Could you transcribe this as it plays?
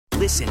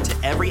Listen to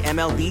every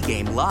MLB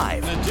game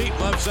live. In the deep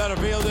left center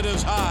field, it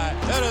is high,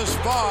 it is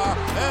far,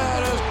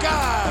 it is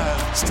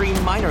gone.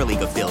 Stream minor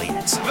league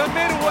affiliates. The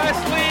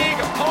Midwest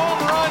League home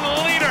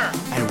run leader.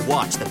 And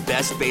watch the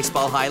best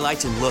baseball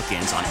highlights and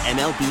look-ins on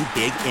MLB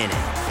Big Inning.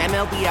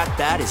 MLB At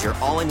Bat is your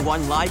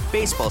all-in-one live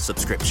baseball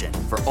subscription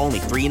for only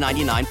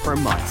 $3.99 per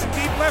month.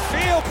 Deep left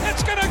field,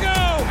 it's gonna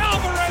go.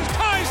 Alvarez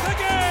ties the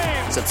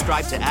game.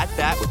 Subscribe to At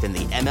Bat within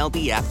the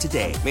MLB app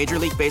today. Major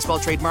League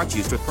Baseball trademarks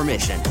used with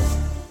permission.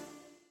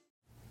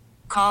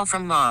 Call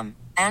from mom.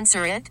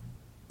 Answer it.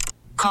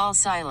 Call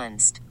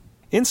silenced.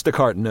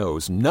 Instacart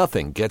knows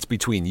nothing gets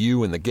between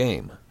you and the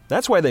game.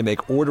 That's why they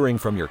make ordering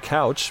from your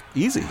couch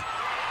easy.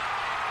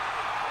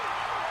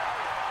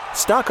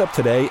 Stock up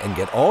today and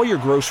get all your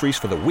groceries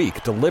for the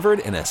week delivered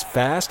in as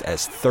fast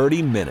as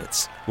 30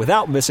 minutes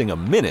without missing a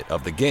minute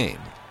of the game.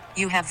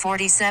 You have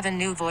 47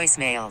 new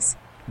voicemails.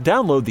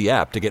 Download the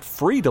app to get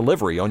free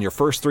delivery on your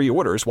first 3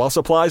 orders while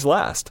supplies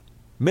last.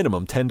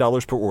 Minimum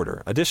 $10 per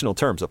order. Additional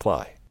terms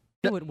apply.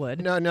 It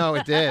would. No,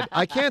 it did.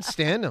 I can't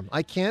stand him.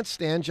 I can't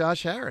stand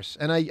Josh Harris.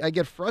 And I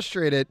get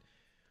frustrated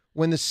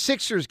when the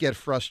Sixers get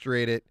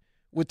frustrated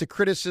with the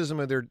criticism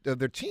of their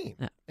team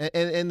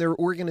and their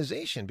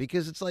organization,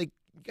 because it's like,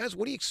 guys,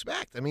 what do you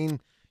expect? I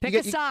mean, pick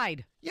a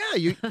side. Yeah,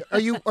 are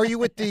you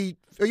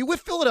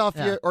with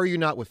Philadelphia or are you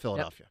not with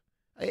Philadelphia?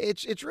 Yep.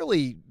 It's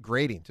really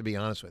grating, to be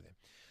honest with you.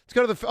 Let's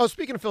go to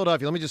speaking of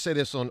Philadelphia, let me just say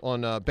this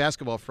on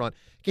basketball front.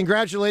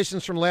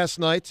 Congratulations from last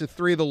night to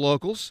 3 of the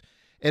locals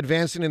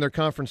advancing in their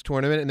conference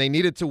tournament, and they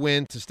needed to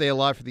win to stay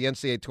alive for the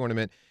NCAA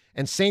tournament.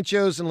 And St.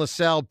 Joe's and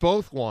LaSalle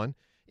both won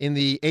in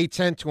the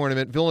A-10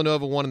 tournament.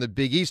 Villanova won in the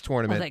Big East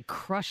tournament. Oh, they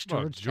crushed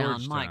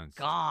Georgetown. My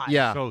God.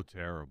 Yeah. So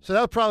terrible. So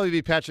that would probably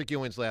be Patrick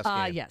Ewing's last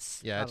game.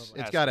 Yes. Yeah,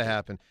 it's got to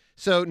happen.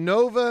 So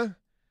Nova,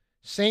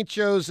 St.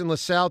 Joe's, and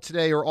LaSalle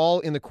today are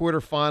all in the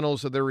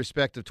quarterfinals of their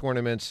respective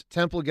tournaments.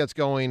 Temple gets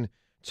going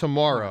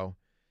tomorrow,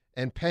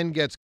 and Penn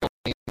gets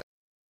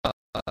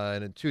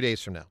going in 2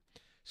 days from now.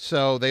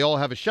 So they all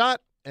have a shot,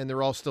 and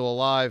they're all still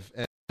alive.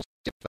 And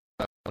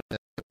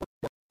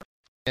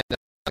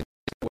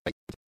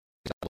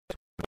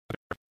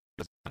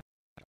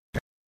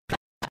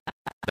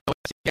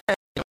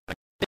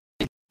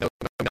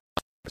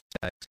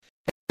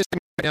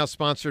now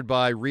sponsored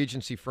by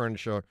Regency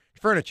Furniture.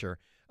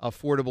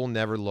 Affordable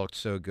never looked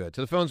so good.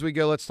 To the phones we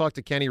go. Let's talk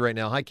to Kenny right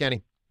now. Hi,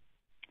 Kenny.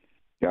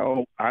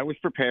 Yo, I was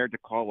prepared to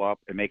call up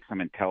and make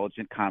some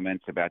intelligent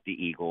comments about the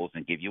Eagles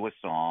and give you a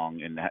song,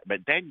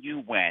 but then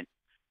you went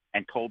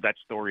and told that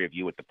story of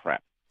you at the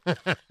prep.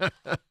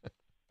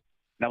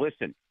 Now,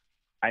 listen,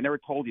 I never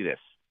told you this.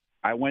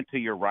 I went to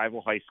your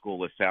rival high school,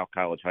 LaSalle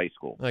College High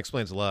School. That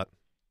explains a lot.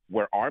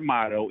 Where our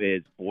motto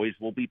is boys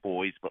will be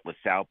boys, but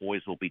LaSalle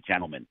boys will be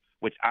gentlemen,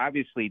 which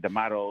obviously the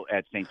motto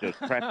at St. Joe's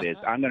Prep is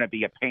I'm going to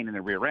be a pain in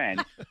the rear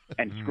end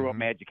and screw up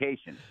my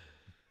education.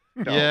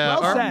 So, yeah,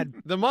 well said.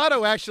 The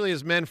motto actually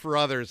is men for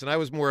others, and I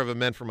was more of a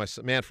man for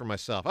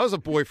myself. I was a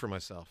boy for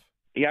myself.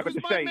 Yeah, but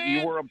to say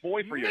you were a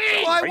boy for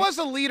yourself. Well, I right? was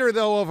a leader,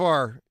 though, of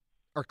our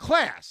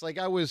class. Like,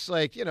 I was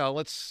like,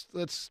 let's.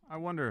 I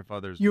wonder if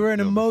others. You were an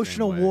feel the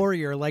emotional same way.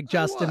 warrior like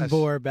Justin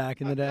Bohr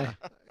back in the day.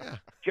 Yeah.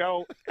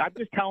 Joe, I'm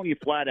just telling you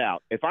flat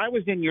out. If I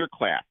was in your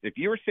class, if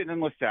you were sitting in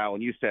LaSalle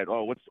and you said,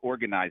 "Oh, let's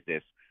organize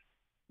this,"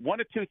 one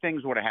of two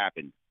things would have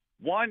happened.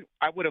 One,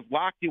 I would have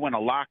locked you in a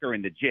locker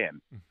in the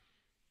gym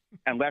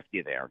and left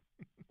you there.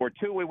 Or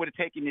two, we would have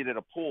taken you to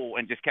the pool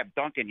and just kept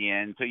dunking you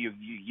until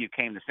you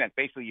came to sense.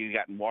 Basically, you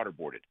got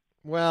waterboarded.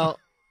 Well,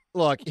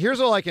 look, here's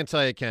all I can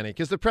tell you, Kenny,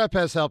 because the prep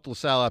has helped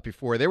LaSalle out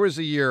before. There was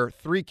a year,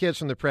 3 kids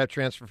from the prep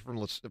transferred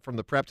from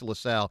the prep to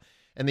LaSalle,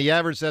 and the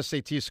average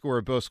SAT score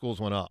of both schools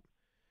went up.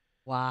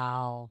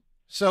 Wow.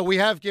 So we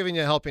have given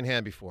you a helping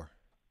hand before.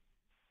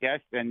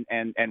 Yes, and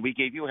we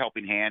gave you a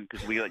helping hand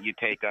because we let you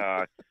take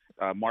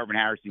Marvin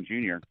Harrison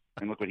Jr.,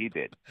 and look what he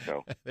did.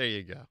 So there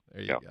you go.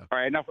 All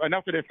right, enough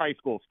of this high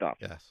school stuff.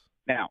 Yes.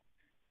 Now,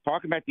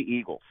 talking about the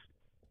Eagles,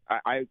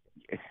 I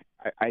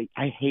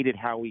hated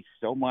Howie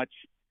so much,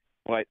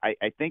 but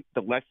I think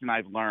the lesson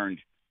I've learned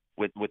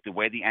with the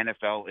way the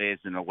NFL is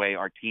and the way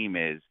our team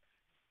is,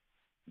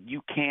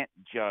 you can't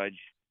judge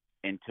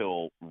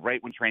until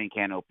right when training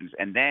camp opens,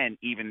 and then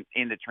even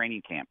in the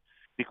training camp.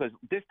 Because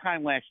this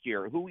time last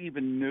year, who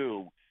even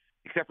knew,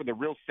 except for the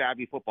real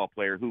savvy football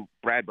player, who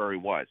Bradbury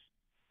was,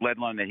 let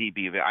alone that he'd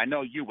be available. I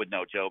know you would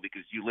know, Joe,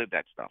 because you lived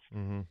that stuff.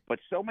 Mm-hmm. But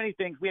so many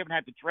things, we haven't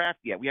had the draft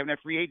yet. We haven't had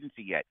free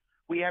agency yet.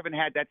 We haven't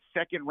had that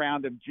second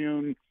round of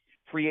June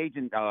free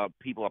agent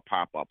people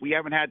pop up. We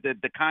haven't had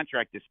the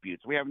contract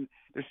disputes.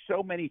 There's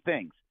so many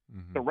things.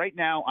 Mm-hmm. So right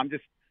now, I'm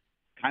just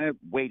kind of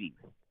waiting.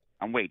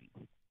 I'm waiting.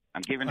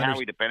 I'm giving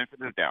Howie the benefit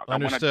of the doubt.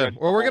 Understood.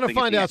 Well, we're going to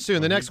find out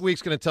soon. The next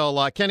week's going to tell a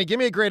lot. Kenny, give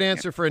me a great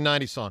answer for a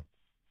 90s song.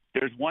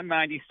 There's one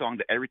 90s song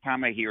that every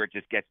time I hear it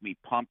just gets me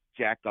pumped,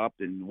 jacked up,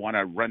 and want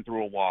to run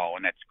through a wall,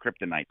 and that's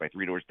Kryptonite by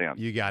Three Doors Down.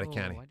 You got it,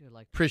 Kenny.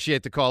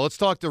 Appreciate the call. Let's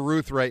talk to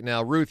Ruth right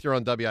now. Ruth, you're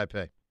on WIP.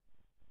 Good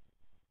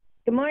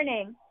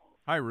morning.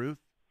 Hi, Ruth.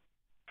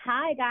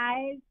 Hi,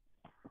 guys.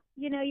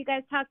 You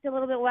guys talked a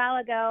little bit while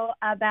ago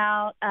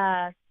about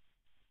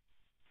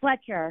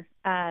Fletcher.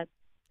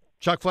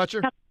 Chuck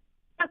Fletcher?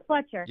 Chuck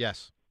Fletcher.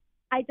 Yes.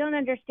 I don't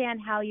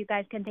understand how you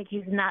guys can think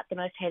he's not the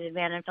most hated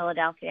man in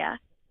Philadelphia.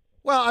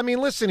 Well, I mean,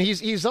 listen,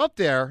 he's up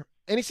there,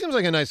 and he seems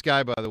like a nice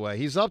guy, by the way.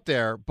 He's up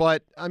there,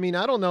 but, I mean,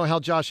 I don't know how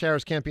Josh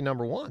Harris can't be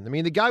number one. I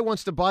mean, the guy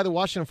wants to buy the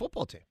Washington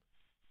football team.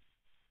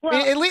 Well,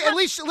 at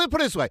least, let's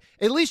put it this way,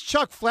 at least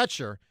Chuck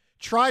Fletcher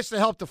tries to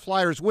help the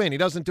Flyers win. He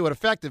doesn't do it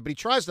effective, but he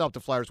tries to help the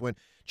Flyers win.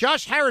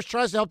 Josh Harris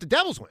tries to help the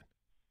Devils win.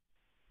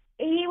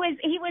 He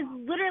was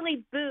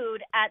literally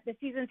booed at the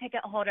season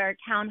ticket holder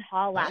town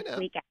hall last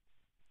weekend.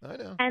 I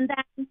know. And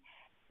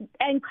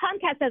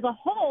Comcast as a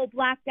whole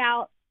blacked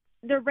out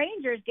the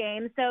Rangers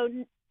game, so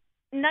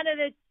none of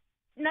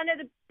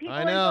the people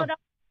in Philadelphia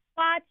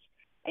watch.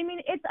 I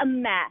mean, it's a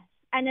mess.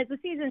 And as a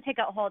season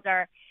ticket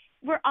holder,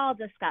 we're all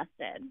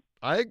disgusted.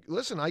 I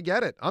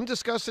get it. I'm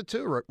disgusted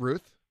too,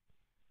 Ruth.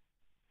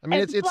 I mean,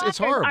 it's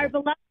horrible. Our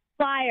beloved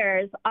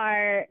Flyers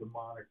are.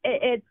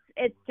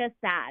 It's just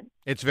sad.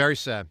 It's very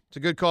sad. It's a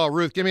good call,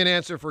 Ruth. Give me an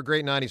answer for a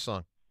great '90s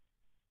song.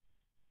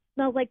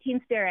 Smells Like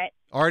Teen Spirit.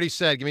 Already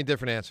said. Give me a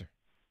different answer.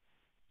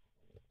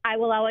 I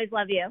Will Always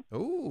Love You.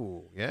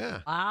 Ooh,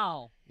 yeah.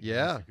 Wow.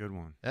 Yeah. That's a good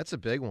one. That's a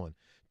big one.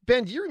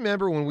 Ben, do you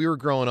remember when we were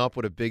growing up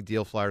what a big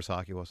deal Flyers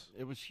hockey was?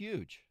 It was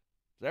huge.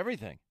 It was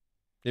everything.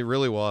 It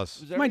really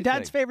was. It was my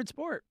dad's favorite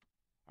sport.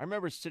 I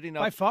remember sitting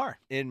up by far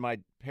in my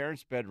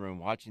parents' bedroom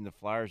watching the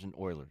Flyers and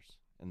Oilers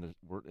in the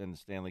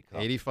Stanley Cup.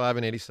 85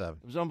 and 87.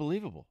 It was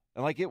unbelievable.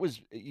 And it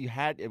was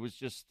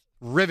just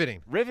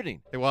riveting.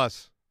 Riveting. It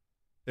was.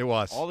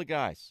 All the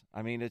guys.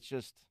 I mean, it's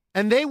just.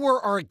 And they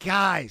were our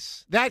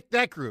guys.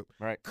 That group.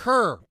 Right.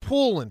 Kerr,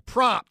 Poulin,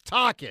 Prop,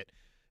 Tocchet.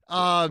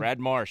 Brad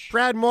Marsh,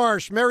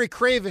 Mary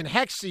Craven,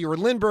 Hexy, or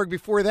Lindbergh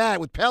before that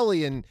with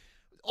Pelly and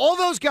all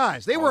those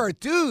guys. They were our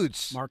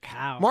dudes. Mark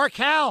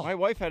Howe. My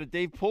wife had a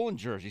Dave Poulin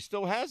jersey.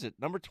 Still has it.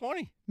 Number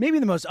 20. Maybe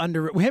the most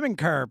him and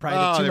Kerr, probably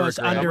the two most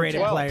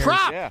underrated players.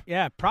 Prop.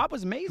 Yeah, Prop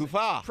was amazing.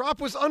 Kufa. Prop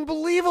was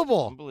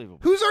unbelievable. Unbelievable.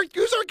 Who's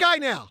our guy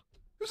now?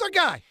 Who's our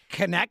guy?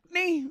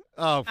 Konechny?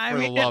 Oh, for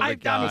the love of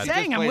God. I'm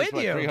saying, I'm with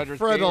you.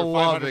 For the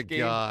love of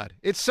God.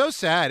 It's so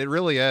sad. It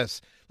really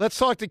is. Let's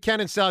talk to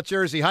Ken in South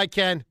Jersey. Hi,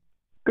 Ken.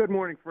 Good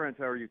morning, friends.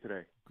 How are you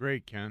today?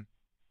 Great, Ken.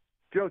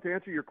 Joe, to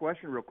answer your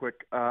question real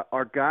quick,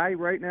 our guy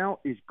right now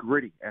is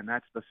gritty, and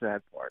that's the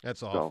sad part.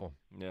 That's awful.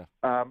 Yeah.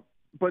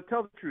 But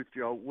tell the truth,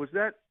 Joe. Was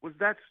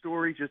that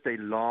story just a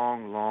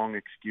long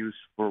excuse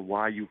for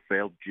why you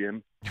failed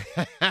Jim?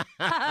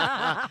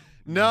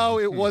 No,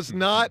 it was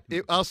not.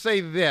 I'll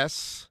say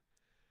this.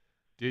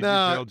 Did you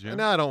fail Jim?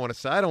 No, I don't want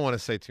to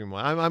say too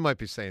much. I might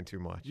be saying too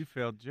much. You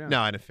failed Jim. No,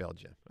 I didn't fail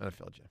Jim.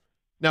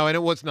 No, and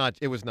it was not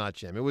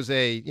Jim. It was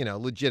a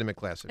legitimate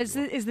class. Is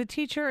the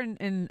teacher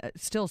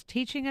still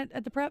teaching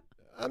at the prep?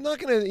 I'm not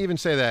going to even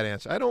say that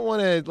answer. I don't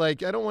want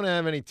to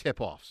have any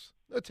tip-offs.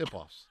 No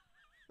tip-offs.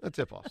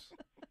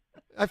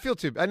 I feel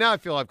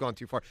I've gone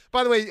too far.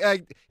 By the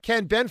way,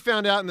 Ken, Ben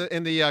found out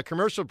in the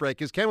commercial break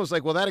because Ken was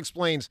like, "Well, that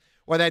explains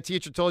why that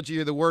teacher told you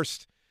you're the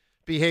worst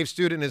behaved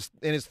student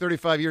in his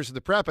 35 years of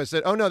the prep." I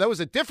said, "Oh no, that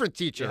was a different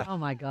teacher." Yeah. Oh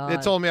my God!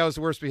 That told me I was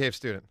the worst behaved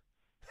student.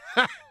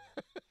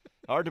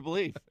 Hard to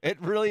believe. It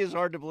really is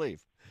hard to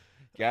believe.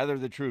 Gather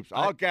the troops.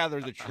 I'll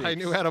gather the troops. I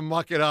knew how to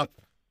muck it up.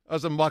 I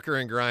was a mucker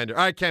and grinder.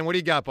 All right, Ken, what do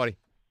you got, buddy?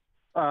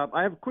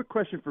 I have a quick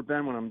question for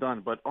Ben when I'm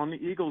done. But on the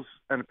Eagles,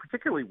 and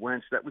particularly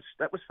Wentz, that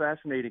was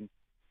fascinating,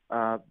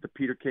 the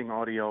Peter King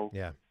audio.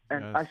 Yeah.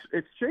 And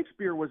if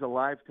Shakespeare was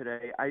alive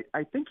today,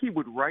 I think he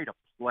would write a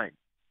play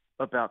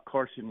about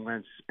Carson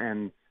Wentz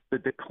and the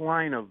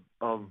decline of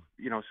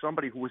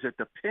somebody who was at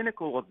the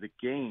pinnacle of the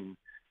game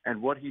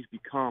and what he's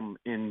become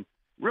in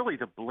really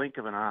the blink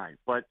of an eye.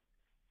 But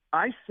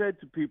I said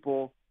to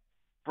people,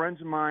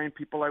 friends of mine,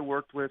 people I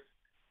worked with,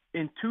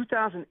 in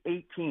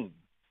 2018,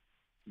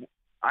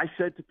 I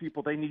said to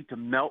people they need to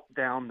melt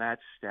down that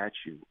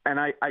statue. And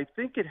I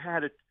think it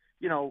had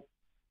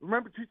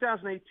remember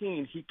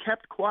 2018, he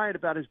kept quiet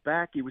about his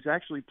back. He was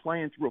actually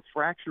playing through a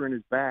fracture in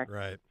his back.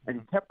 Right.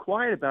 And he kept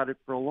quiet about it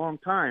for a long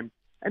time.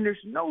 And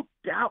there's no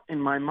doubt in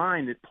my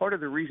mind that part of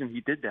the reason he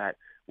did that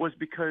was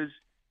because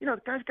the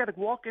guy's got to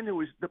walk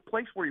into the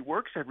place where he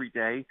works every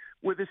day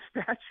with a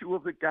statue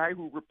of the guy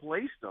who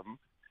replaced him.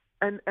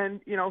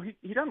 And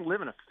he doesn't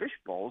live in a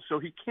fishbowl, so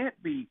he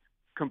can't be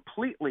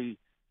completely,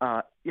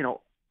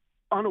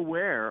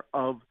 unaware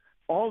of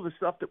all the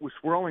stuff that was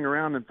swirling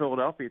around in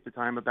Philadelphia at the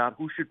time about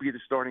who should be the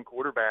starting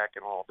quarterback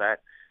and all of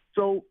that.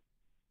 So,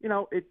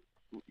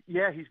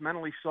 he's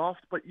mentally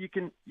soft, but you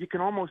can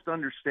almost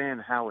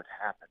understand how it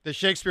happened. The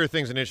Shakespeare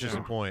thing's an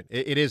interesting point.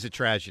 It is a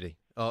tragedy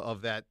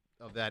of that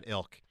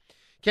ilk.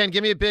 Ken,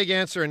 give me a big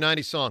answer in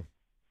 90 song.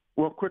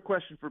 Well, quick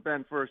question for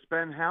Ben first.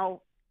 Ben,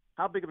 how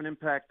big of an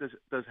impact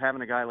does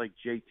having a guy like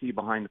JT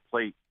behind the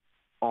plate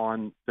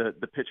on the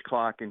pitch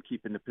clock and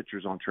keeping the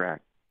pitchers on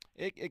track?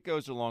 It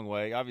goes a long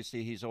way.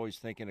 Obviously, he's always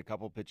thinking a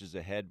couple pitches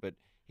ahead, but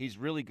he's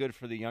really good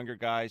for the younger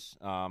guys.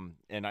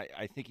 And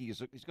I think he's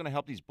going to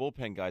help these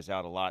bullpen guys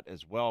out a lot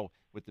as well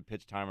with the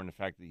pitch timer and the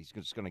fact that he's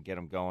just going to get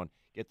them going,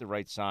 get the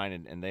right sign,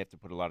 and they have to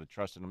put a lot of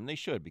trust in him. And they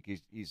should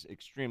because he's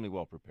extremely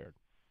well prepared.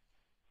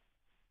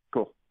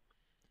 Cool.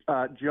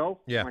 Joe,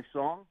 Yeah. my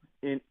song,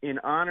 in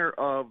honor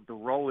of the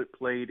role it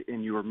played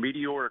in your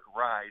meteoric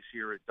rise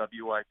here at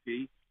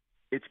WIP,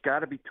 it's got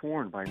to be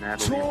Torn by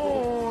Natalie.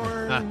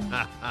 Torn.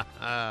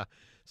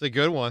 It's a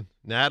good one,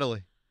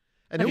 Natalie.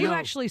 And Have you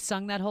actually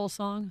sung that whole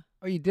song?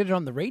 Oh, you did it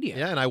on the radio.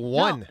 Yeah, and I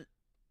won.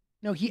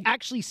 No, he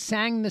actually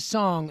sang the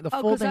song, the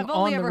full 'cause thing I've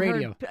only on the ever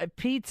radio.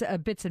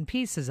 heard bits and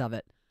pieces of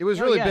it. It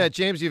was really bad.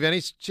 James, do you have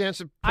any chance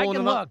of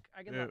pulling it up?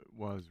 It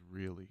was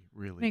really,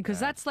 really I mean, because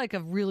that's like a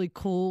really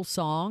cool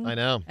song. I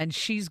know. And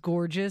she's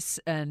gorgeous,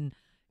 and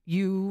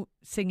you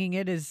singing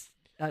it is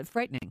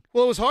frightening.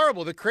 Well, it was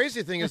horrible. The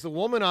crazy thing is the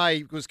woman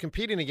I was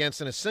competing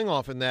against in a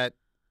sing-off in that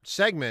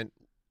segment,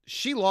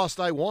 she lost,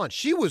 I won.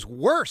 She was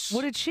worse.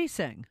 What did she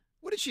sing?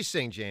 What did she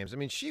sing, James? I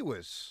mean, she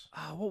was...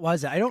 What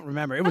was it? I don't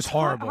remember. It was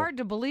horrible. Hard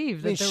to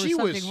believe that I mean, there she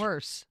was something was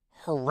worse.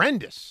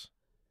 horrendous.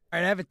 All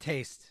right, I have a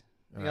taste.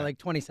 All I got right. like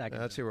 20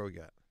 seconds. Let's see what we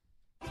got.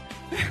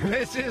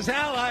 This is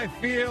how I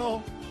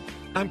feel.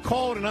 I'm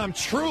cold and I'm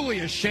truly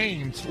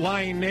ashamed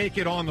lying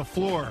naked on the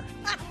floor.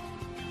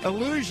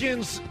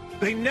 Illusions,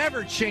 they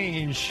never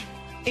change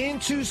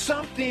into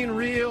something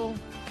real.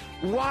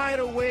 Wide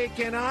awake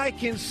and I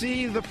can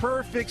see the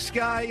perfect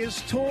sky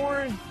is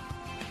torn.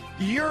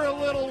 You're a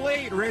little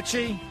late,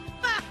 Richie.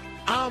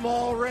 I'm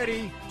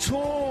already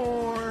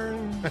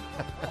torn.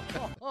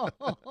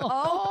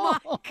 Oh,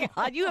 my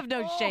God. You have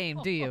no shame,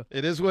 do you?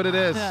 It is what it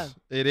is.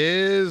 It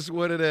is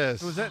what it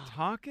is. Was that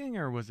talking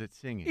or was it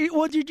singing?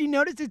 Well, did you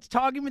notice it's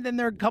talking, but then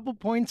there are a couple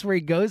points where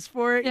he goes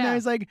for it? You know,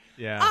 he's like,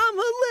 Yeah. I'm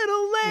a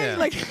little late. Yeah.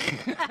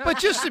 Like, But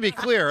just to be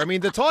clear, I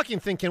mean, the talking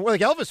thing can... Well,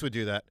 like Elvis would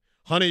do that.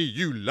 Honey,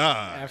 you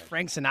lied.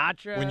 Frank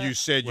Sinatra. When you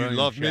said William you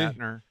loved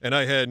Shatner. me, and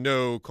I had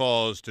no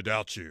cause to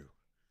doubt you.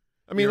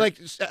 I mean,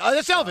 that's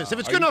Elvis. If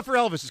it's good enough for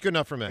Elvis, it's good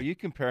enough for me. Are you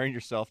comparing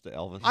yourself to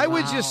Elvis? I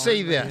would just say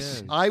it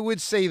this. is. I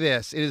would say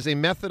this. It is a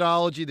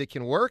methodology that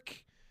can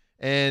work,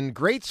 and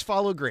greats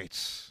follow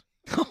greats.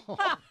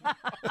 I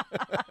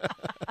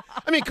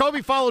mean,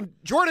 Kobe followed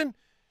Jordan.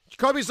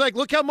 Kobe's like,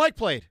 look how Mike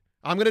played.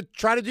 I'm going to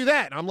try to do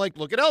that. And I'm like,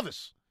 look at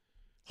Elvis.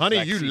 Honey,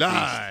 Sexy you beast.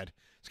 lied.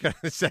 It's kind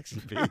of the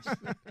sexy piece.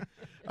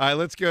 All right,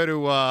 let's go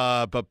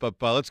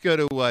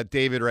to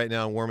David right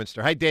now in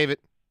Warminster. Hi, David.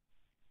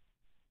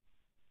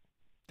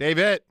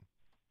 David,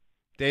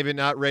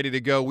 not ready to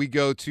go. We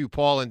go to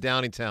Paul in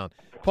Downingtown.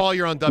 Paul,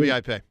 you're on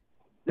WIP.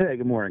 Hey,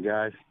 good morning,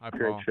 guys. Hi,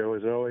 Great Paul. show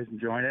as always.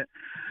 Enjoying it.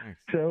 Thanks.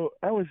 So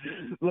I was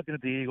looking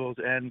at the Eagles,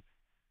 and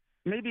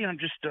maybe I'm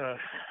just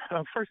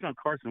first on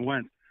Carson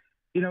Wentz.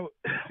 You know,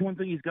 one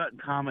thing he's got in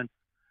common,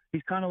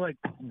 he's kind of like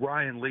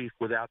Ryan Leaf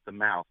without the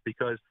mouth,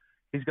 because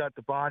he's got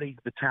the body,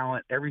 the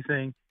talent,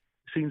 everything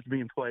seems to be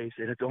in place,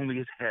 and it's only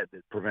his head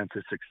that prevents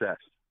his success.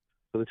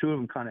 So the two of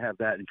them kind of have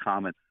that in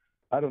common.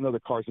 I don't know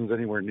that Carson's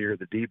anywhere near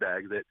the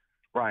D-bag that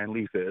Ryan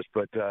Leaf is,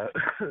 but the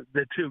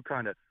two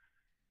kind of,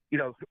 you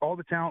know, all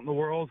the talent in the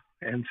world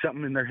and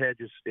something in their head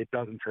just it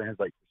doesn't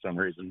translate for some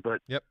reason.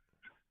 But Yep.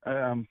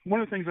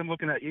 One of the things I'm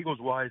looking at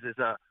Eagles-wise is,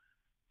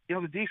 you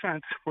know, the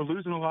defense, we're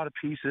losing a lot of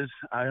pieces.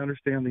 I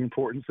understand the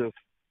importance of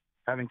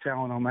having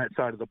talent on that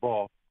side of the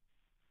ball.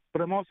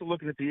 But I'm also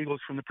looking at the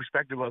Eagles from the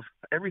perspective of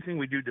everything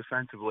we do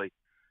defensively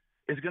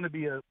is going to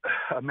be a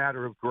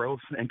matter of growth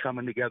and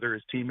coming together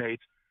as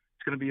teammates.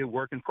 It's going to be a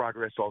work in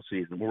progress all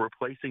season. We're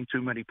replacing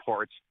too many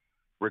parts,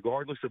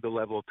 regardless of the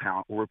level of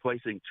talent. We're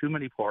replacing too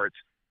many parts.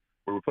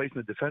 We're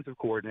replacing the defensive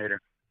coordinator.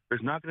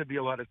 There's not going to be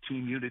a lot of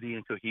team unity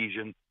and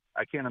cohesion.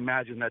 I can't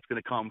imagine that's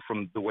going to come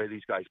from the way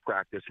these guys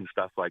practice and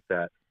stuff like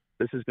that.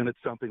 This is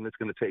something that's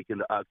going to take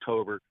into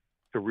October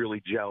to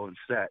really gel and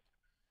set.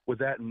 With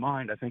that in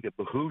mind, I think it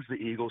behooves the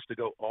Eagles to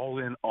go all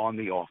in on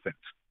the offense.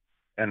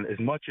 And as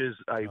much as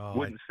I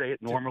wouldn't say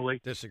it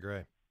normally,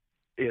 disagree.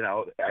 You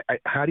know,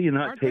 how do you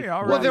not Aren't take? they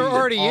already Well, they're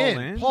already all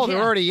in. Paul,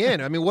 they're already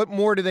in. I mean, what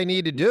more do they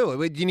need to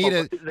do? Do you need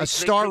a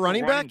star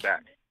running back?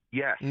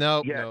 Yes.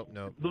 No, yes.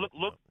 no.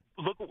 Look.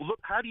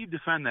 How do you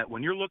defend that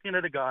when you're looking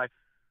at a guy?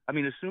 I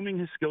mean, assuming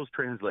his skills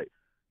translate,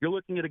 you're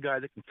looking at a guy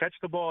that can catch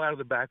the ball out of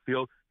the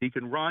backfield. He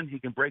can run. He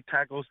can break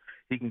tackles.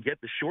 He can get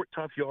the short,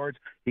 tough yards.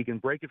 He can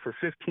break it for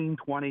 15,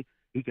 20.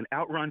 He can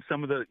outrun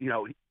some of the, you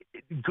know,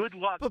 good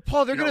luck. But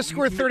Paul, they're going to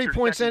score 30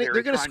 points. They're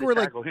going to score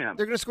they're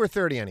going to score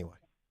 30 anyway.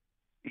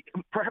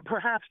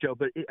 Perhaps, Joe,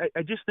 but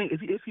I just think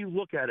if you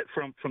look at it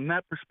from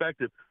that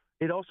perspective,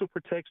 it also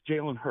protects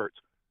Jalen Hurts,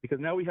 because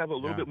now we have a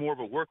little bit more of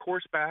a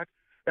workhorse back.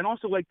 And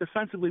also, like,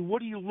 defensively,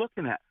 what are you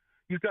looking at?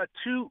 You've got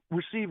two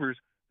receivers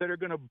that are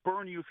going to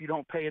burn you if you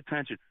don't pay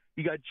attention.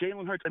 You got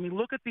Jalen Hurts. I mean,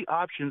 look at the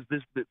options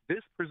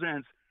this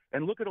presents,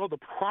 and look at all the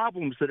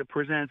problems that it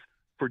presents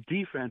for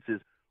defenses.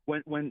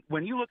 When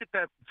you look at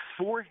that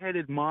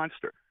four-headed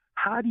monster,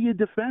 how do you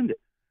defend it?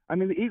 I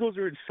mean, the Eagles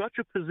are in such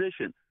a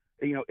position,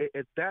 you know,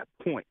 at that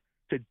point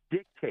to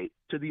dictate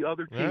to the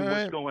other team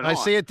what's going on. I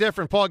see it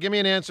different. Paul, give me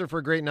an answer for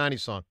a great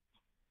 90s song.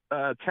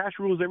 Cash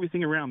Rules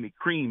Everything Around Me,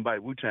 Cream by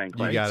Wu-Tang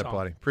Clan. You got it,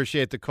 buddy.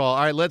 Appreciate the call.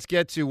 All right, let's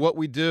get to what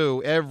we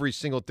do every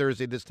single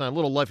Thursday this time. A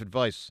little life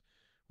advice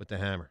with the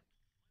Hammer.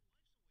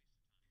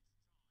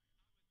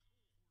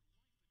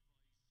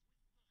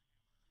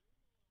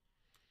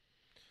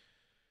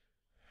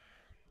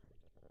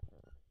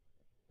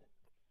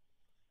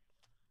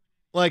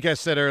 Like I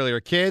said earlier,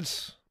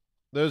 kids,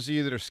 those of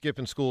you that are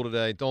skipping school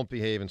today, don't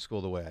behave in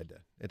school the way I did.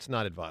 It's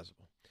not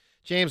advisable.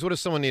 James, what does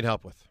someone need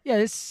help with? Yeah,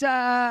 this.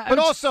 But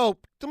also,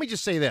 let me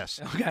just say this.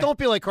 Okay. Don't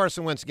be like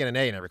Carson Wentz and get an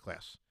A in every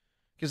class.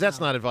 Because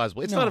that's not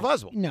advisable. It's not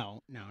advisable.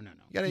 No.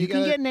 You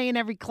can get an A in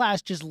every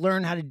class. Just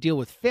learn how to deal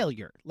with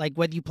failure. Like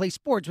whether you play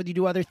sports, whether you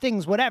do other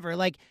things, whatever.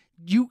 Like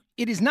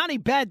it is not a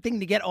bad thing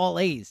to get all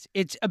A's.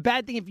 It's a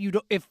bad thing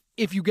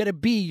if you get a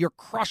B, you're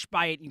crushed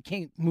by it and you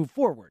can't move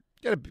forward.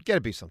 Get a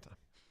B sometime.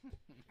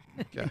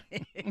 Okay.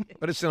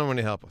 But it's something I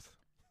need help with.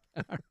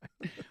 All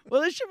right.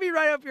 Well, this should be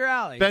right up your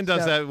alley. Ben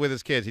does that with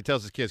his kids. He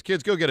tells his kids,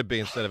 go get a B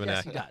instead of an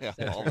yes, A. He does.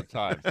 Yeah, all the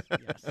time.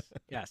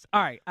 Yes.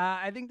 All right.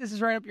 I think this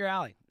is right up your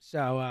alley.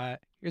 So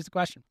here's the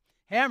question.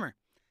 Hammer,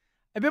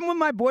 I've been with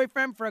my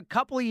boyfriend for a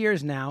couple of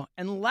years now,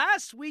 and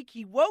last week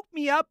he woke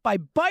me up by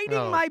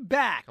biting my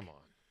back. Come on.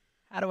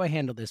 How do I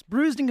handle this?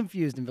 Bruised and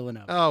confused in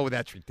Villanova. Oh,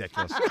 that's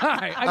ridiculous. All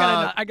right.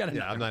 I got another.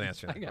 Yeah, I'm not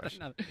answering that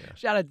question. Yeah.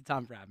 Shout out to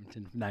Tom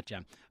Frampton from that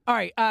gem. All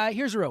right.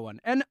 Here's a real one.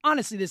 And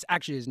honestly, this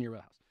actually is in your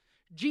wheelhouse.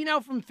 Gino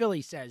from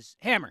Philly says,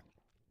 Hammer,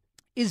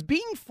 is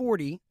being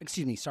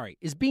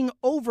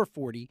over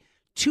 40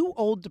 too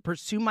old to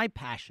pursue my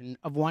passion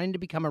of wanting to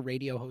become a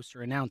radio host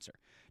or announcer?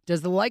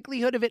 Does the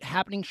likelihood of it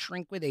happening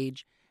shrink with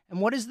age? And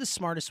what is the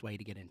smartest way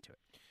to get into it?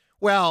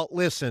 Well,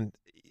 listen,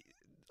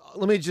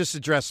 let me just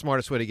address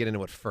smartest way to get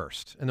into it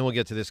first, and then we'll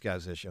get to this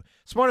guy's issue.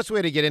 Smartest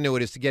way to get into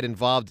it is to get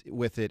involved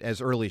with it as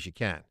early as you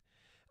can,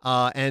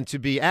 and to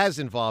be as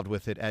involved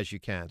with it as you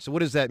can. So what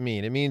does that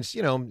mean? It means,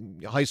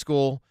 high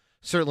school,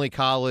 certainly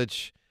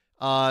college.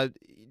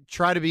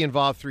 Try to be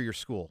involved through your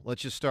school.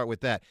 Let's just start with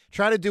that.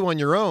 Try to do on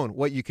your own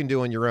what you can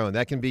do on your own.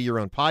 That can be your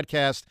own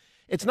podcast.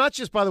 It's not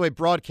just, by the way,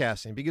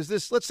 broadcasting,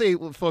 because let's say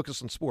we'll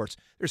focus on sports.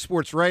 There's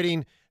sports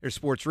writing, there's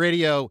sports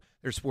radio,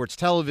 there's sports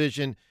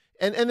television,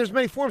 and there's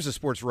many forms of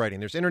sports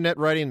writing. There's internet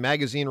writing,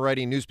 magazine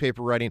writing,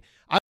 newspaper writing.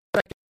 I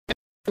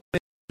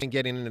recommend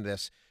getting into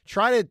this.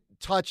 Try to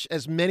touch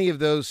as many of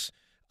those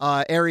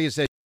areas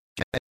as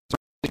you can.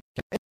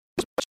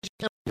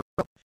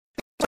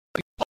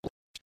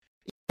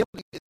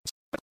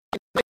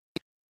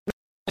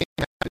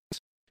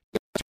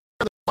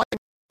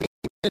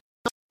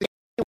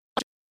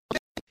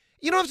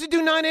 You don't have to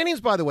do 9 innings,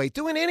 by the way.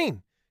 Do an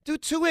inning. Do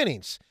 2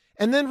 innings.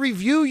 And then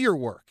review your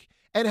work.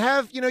 And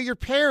have, your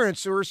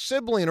parents or a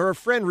sibling or a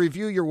friend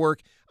review your work.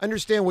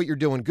 Understand what you're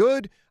doing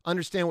good.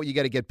 Understand what you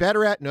got to get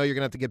better at. No, you're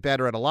going to have to get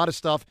better at a lot of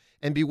stuff.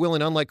 And be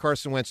willing, unlike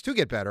Carson Wentz, to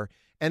get better.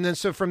 And then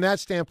so from that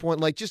standpoint,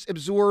 just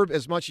absorb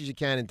as much as you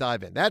can and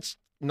dive in. That's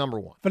number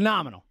one.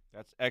 Phenomenal.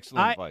 That's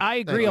excellent advice. I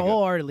agree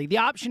wholeheartedly. The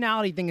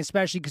optionality thing,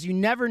 especially because you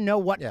never know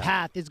what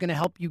path is going to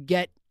help you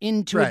get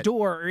into a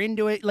door or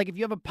into it. Like if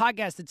you have a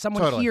podcast that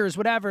someone hears,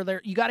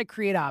 whatever, you got to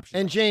create options.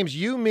 And James,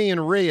 you, me,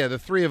 and Rhea, the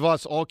three of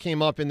us all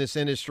came up in this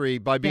industry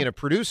by being a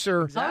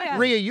producer. Exactly. Oh, yeah.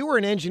 Rhea, you were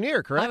an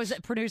engineer, correct? I was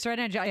a producer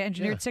and I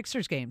engineered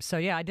Sixers games. So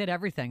I did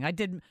everything. I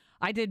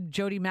did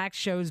Jody Max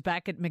shows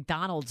back at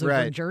McDonald's over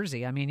in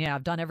Jersey. I mean,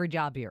 I've done every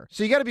job here.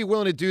 So you got to be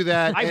willing to do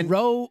that. I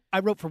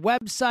wrote for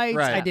websites.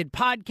 Right. I did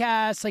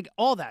podcasts, like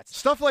all that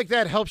stuff like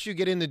that helps you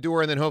get in the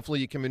door, and then hopefully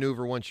you can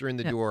maneuver once you're in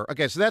the door.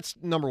 Okay, so that's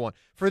number one.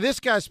 For this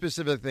guy's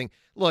specific thing,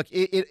 look,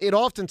 it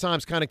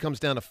oftentimes kind of comes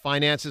down to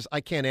finances.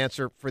 I can't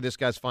answer for this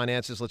guy's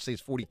finances. Let's say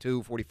he's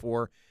 42,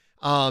 44.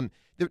 The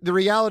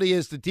reality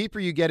is the deeper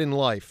you get in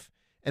life,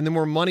 and the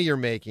more money you're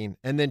making,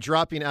 and then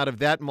dropping out of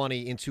that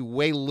money into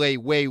way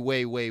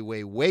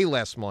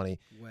less money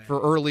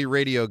for early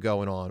radio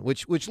going on,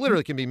 which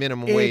literally can be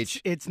minimum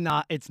wage. It's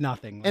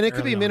nothing. And it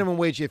could be minimum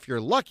wage if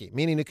you're lucky,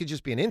 meaning it could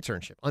just be an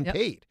internship,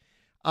 unpaid.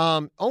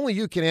 Only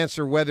you can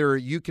answer whether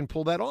you can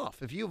pull that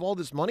off. If you have all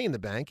this money in the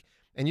bank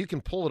and you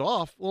can pull it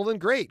off, well, then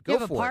great, go for it.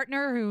 You have a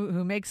partner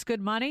who makes good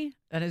money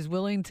and is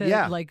willing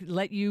to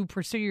let you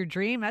pursue your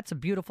dream. That's a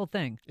beautiful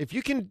thing. If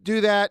you can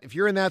do that, if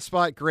you're in that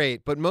spot,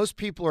 great. But most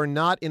people are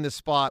not in the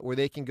spot where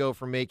they can go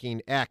from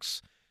making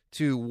X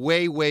to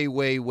way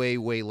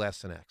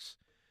less than X.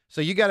 So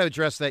you got to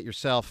address that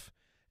yourself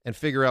and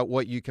figure out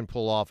what you can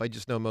pull off. I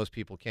just know most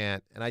people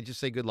can't. And I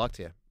just say good luck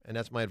to you. And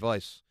that's my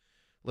advice.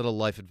 Little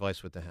life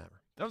advice with the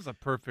Hammer. That was a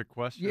perfect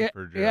question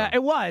for Joe. Yeah,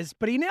 it was,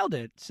 but he nailed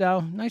it. So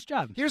nice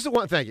job. Here's the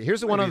one. Thank you.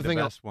 Here's the one other thing.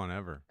 The best one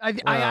ever. I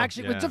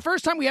actually, it's the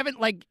first time we haven't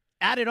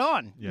added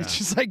on. Yeah. It's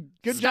just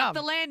good job.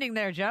 The landing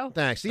there, Joe.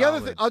 Thanks. The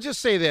other thing, I'll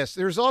just say this: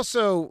 there's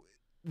also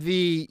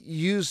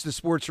use the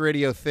sports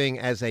radio thing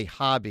as a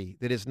hobby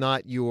that is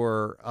not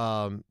your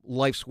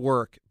life's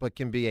work, but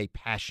can be a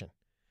passion.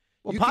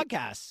 Well,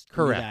 podcasts.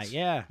 Correct.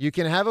 Yeah. You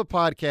can have a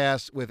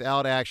podcast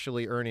without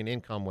actually earning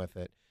income with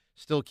it.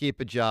 Still keep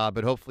a job,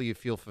 but hopefully you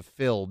feel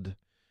fulfilled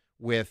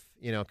with,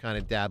 kind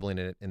of dabbling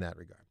in it in that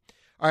regard.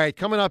 All right,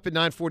 coming up at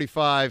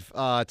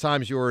 9:45,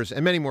 time's yours,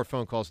 and many more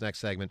phone calls next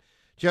segment.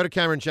 Joe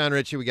DeCamara, John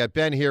Ritchie, we got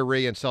Ben here,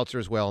 Rhea, and Seltzer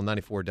as well,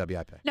 94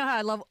 WIP. No,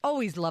 I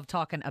always love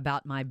talking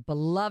about my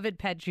beloved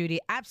pet Judy.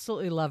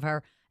 Absolutely love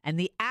her. And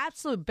the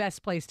absolute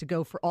best place to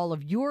go for all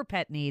of your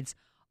pet needs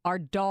are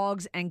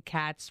Dogs and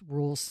Cats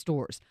Rule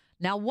stores.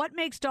 Now, what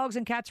makes Dogs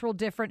and Cats Rule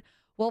different?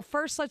 Well,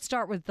 first, let's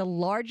start with the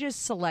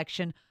largest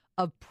selection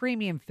of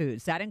premium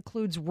foods. That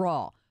includes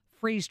raw,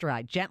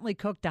 freeze-dried, gently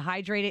cooked,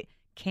 dehydrated,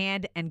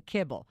 canned, and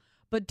kibble.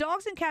 But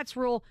Dogs and Cats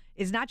Rule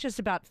is not just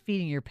about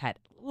feeding your pet.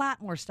 A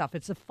lot more stuff.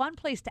 It's a fun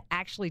place to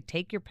actually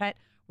take your pet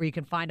where you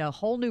can find a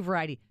whole new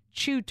variety.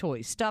 Chew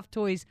toys, stuffed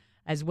toys,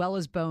 as well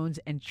as bones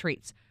and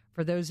treats.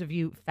 For those of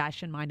you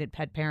fashion-minded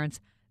pet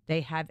parents,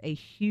 they have a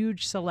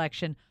huge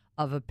selection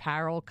of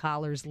apparel,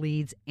 collars,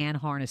 leads, and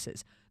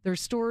harnesses. Their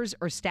stores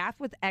are staffed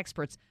with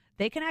experts.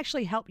 They can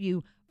actually help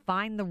you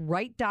find the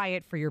right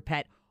diet for your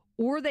pet,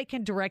 or they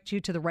can direct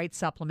you to the right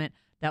supplement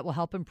that will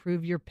help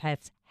improve your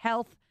pet's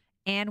health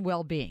and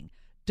well-being.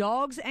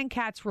 Dogs and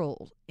Cats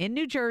Rule in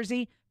New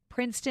Jersey,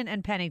 Princeton,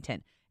 and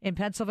Pennington. In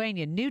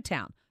Pennsylvania,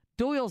 Newtown,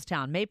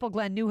 Doylestown, Maple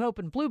Glen, New Hope,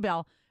 and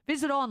Bluebell.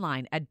 Visit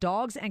online at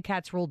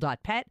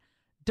dogsandcatsrule.pet.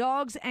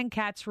 Dogs and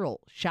Cats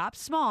Rule. Shop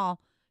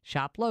small,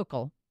 shop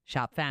local,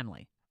 shop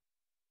family.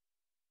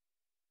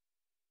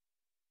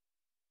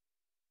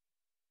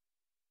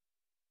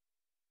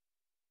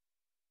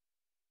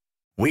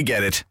 We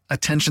get it.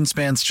 Attention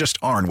spans just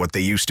aren't what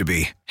they used to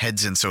be.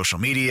 Heads in social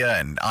media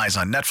and eyes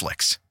on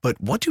Netflix. But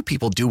what do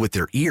people do with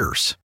their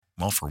ears?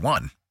 Well, for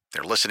one,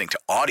 they're listening to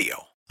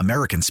audio.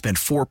 Americans spend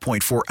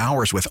 4.4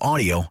 hours with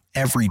audio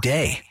every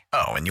day.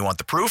 Oh, and you want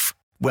the proof?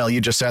 Well, you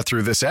just sat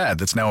through this ad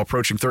that's now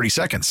approaching 30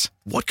 seconds.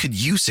 What could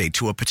you say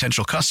to a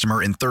potential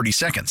customer in 30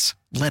 seconds?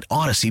 Let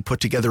Odyssey put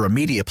together a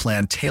media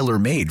plan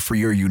tailor-made for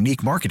your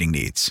unique marketing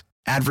needs.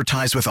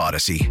 Advertise with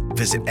Odyssey.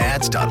 Visit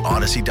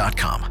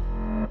ads.odyssey.com.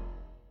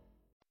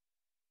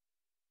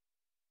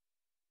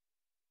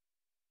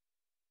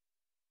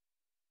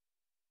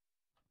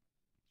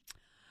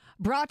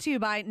 Brought to you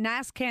by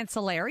Nas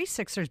Cancellari.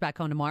 Sixers back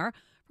home tomorrow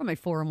from a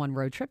 4-1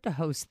 road trip to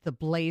host the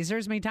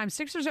Blazers. Meantime,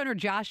 Sixers owner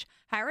Josh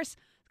Harris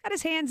got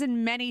his hands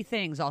in many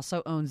things.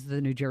 Also owns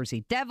the New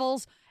Jersey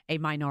Devils, a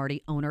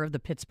minority owner of the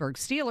Pittsburgh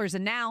Steelers.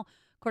 And now,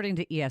 according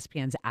to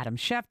ESPN's Adam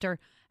Schefter,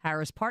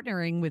 Harris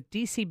partnering with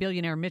D.C.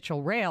 billionaire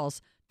Mitchell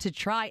Rales to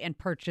try and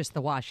purchase the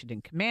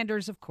Washington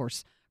Commanders, of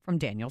course, from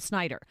Daniel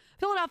Snyder.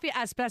 Philadelphia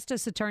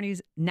asbestos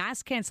attorneys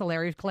Nas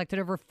Cancellari have collected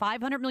over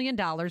 $500 million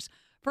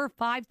for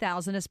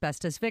 5,000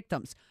 asbestos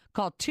victims.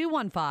 Call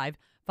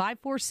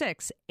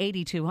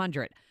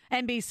 215-546-8200.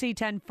 NBC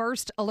 10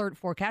 First Alert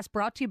Forecast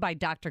brought to you by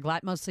Dr.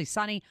 Glatt. Mostly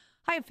sunny.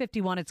 High of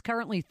 51. It's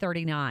currently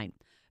 39.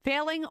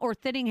 Failing or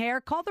thinning hair?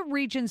 Call the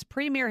region's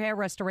premier hair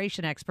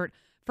restoration expert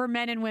for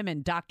men and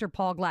women, Dr.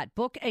 Paul Glatt.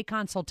 Book a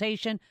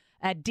consultation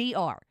at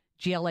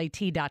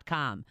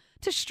drglat.com.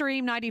 To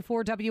stream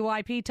 94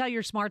 WIP, tell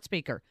your smart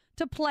speaker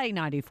to play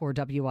 94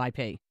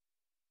 WIP.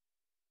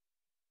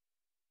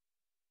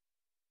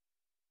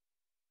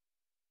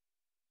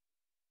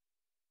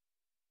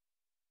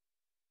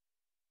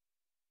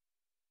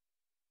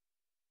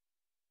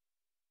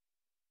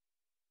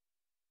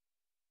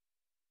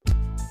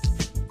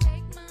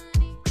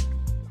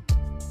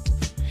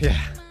 Yeah.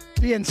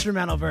 The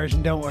instrumental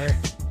version, don't worry.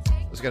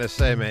 I was going to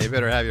say, man, you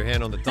better have your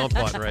hand on the dump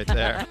button right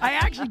there. I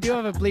actually do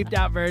have a bleeped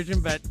out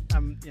version, but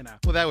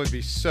Well, that would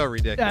be so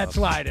ridiculous. That's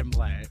why I didn't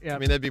play it. Yep. I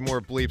mean, that'd be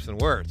more bleeps than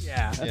words.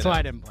 Yeah, that's why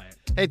I didn't play it.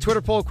 Hey,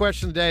 Twitter poll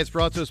question of the day. It's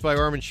brought to us by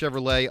Armin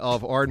Chevrolet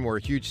of Ardmore.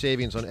 Huge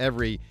savings on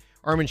every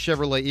Armin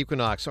Chevrolet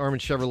Equinox. Armin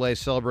Chevrolet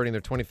celebrating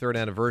their 23rd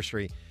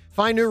anniversary.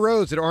 Find new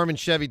roads at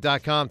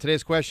arminchevy.com.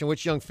 Today's question,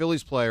 which young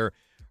Phillies player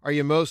are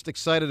you most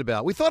excited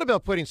about? We thought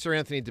about putting Sir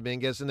Anthony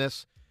Dominguez in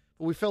this,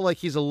 but we felt like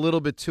he's a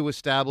little bit too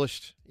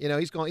established. You know,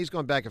 he's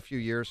gone back a few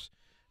years.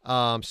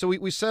 So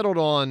we settled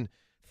on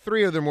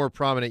three of their more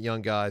prominent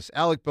young guys,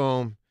 Alec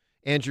Bohm,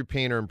 Andrew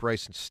Painter, and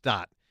Bryson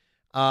Stott.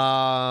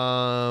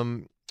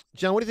 John,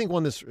 what do you think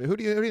won this? Who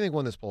do you think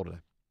won this poll today?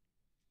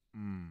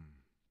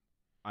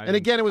 And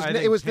again, it was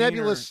Painter,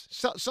 nebulous.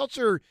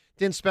 Seltzer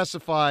didn't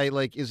specify,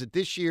 like, is it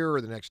this year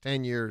or the next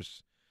 10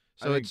 years?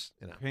 So it's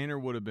Painter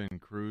would have been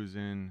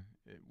cruising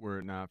were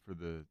it not for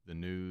the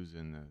news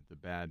and the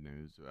bad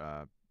news.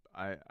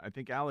 I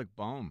think Alec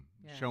Bohm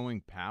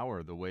showing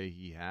power the way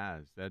he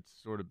has. That's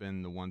sort of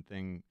been the one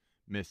thing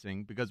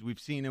missing because we've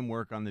seen him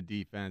work on the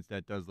defense.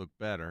 That does look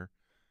better.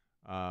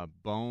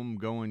 Bohm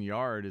going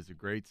yard is a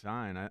great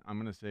sign. I'm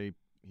going to say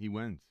he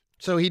wins.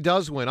 So he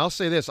does win. I'll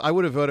say this. I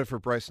would have voted for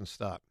Bryson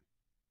Stott.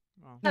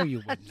 No,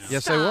 you wouldn't.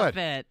 Yes, I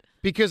would.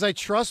 Because I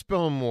trust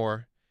Bohm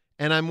more,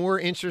 and I'm more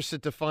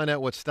interested to find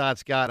out what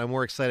Stott's got. I'm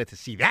more excited to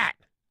see that.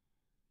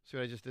 See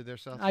what I just did there,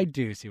 Sal? I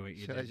do see what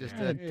you did. I just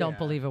there. did. Don't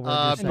believe a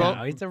word you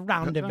No, it's a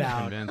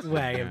roundabout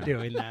way of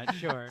doing that,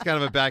 sure. It's kind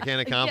of a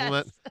backhanded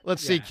compliment. Yes.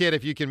 Let's see, kid,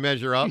 if you can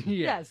measure up.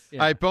 Yes. All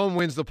right, Bohm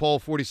wins the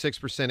poll,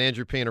 46%.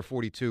 Andrew Painter,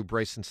 42%.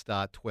 Bryson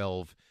Stott,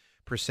 12%.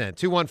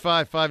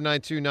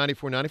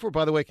 215-592-9494.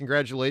 By the way,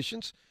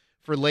 congratulations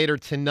for later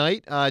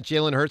tonight.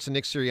 Jalen Hurts and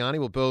Nick Sirianni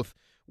will both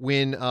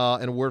win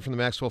an award from the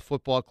Maxwell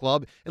Football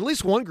Club. At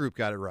least one group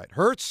got it right.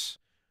 Hurts,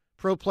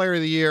 Pro Player of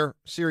the Year,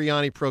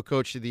 Sirianni, Pro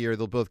Coach of the Year.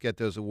 They'll both get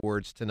those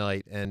awards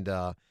tonight.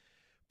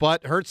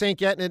 But Hurts ain't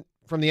getting it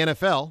from the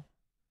NFL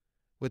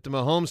with the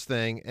Mahomes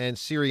thing, and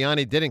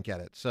Sirianni didn't get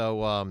it.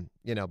 So,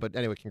 but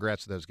anyway,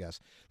 congrats to those guys.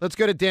 Let's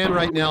go to Dan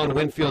right now in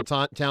Winfield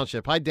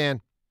Township. Hi,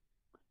 Dan.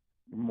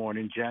 Good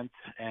morning, gents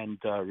and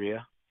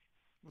Rhea.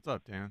 What's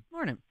up, Dan?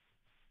 Morning.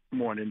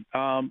 Morning.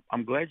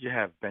 I'm glad you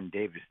have Ben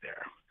Davis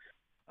there,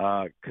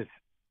 because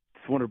I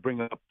just want to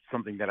bring up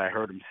something that I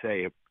heard him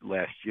say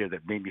last year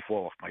that made me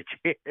fall off my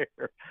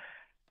chair.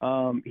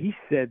 He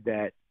said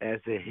that as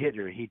a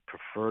hitter, he'd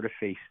prefer to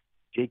face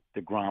Jake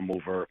DeGrom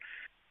over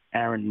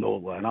Aaron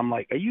Nola. And I'm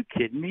like, are you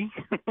kidding me?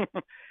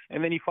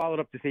 And then he followed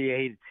up to say, yeah,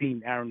 he'd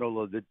seen Aaron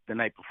Nola the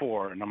night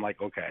before. And I'm like,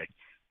 okay,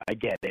 I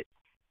get it.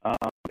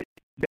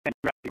 Ben,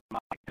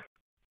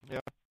 yeah,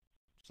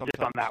 just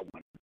on that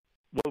one.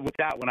 Well, with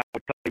that one, I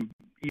would tell him,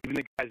 even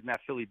the guys in that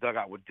Philly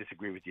dugout would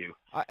disagree with you.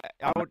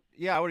 I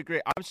would agree.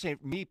 I'm saying,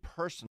 me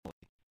personally,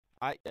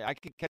 I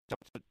could catch up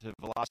to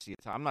velocity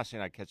at time. I'm not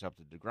saying I catch up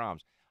to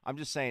DeGrom's. I'm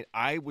just saying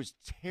I was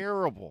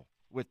terrible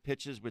with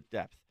pitches with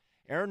depth.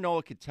 Aaron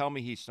Nola could tell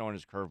me he's throwing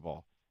his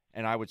curveball,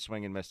 and I would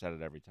swing and miss at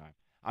it every time.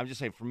 I'm just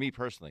saying, for me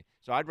personally.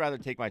 So I'd rather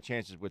take my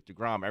chances with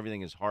DeGrom.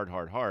 Everything is hard.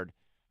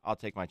 I'll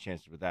take my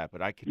chances with that,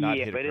 but I could not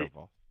hit a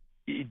curveball.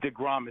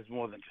 DeGrom is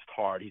more than just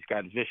hard. He's got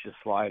a vicious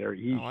slider.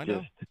 He's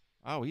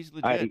he's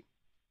legit.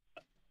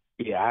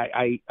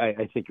 I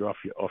think you're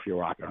off your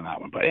rocker on that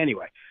one. But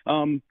anyway,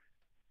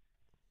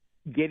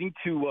 getting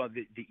to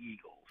the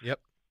Eagles. Yep.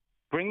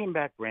 Bringing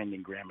back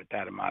Brandon Graham at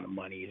that amount of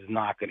money is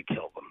not going to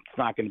kill them. It's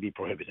not going to be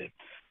prohibitive.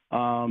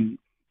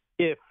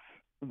 If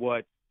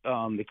what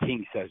the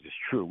King says is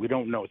true, we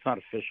don't know. It's not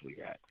official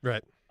yet.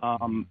 Right.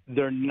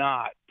 They're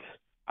not.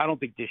 I don't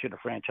think they should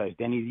have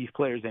franchised any of these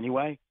players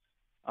anyway.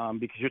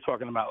 Because you're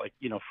talking about,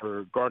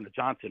 for Gardner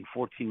Johnson,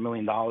 $14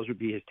 million would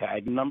be his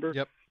tag number.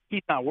 Yep.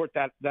 He's not worth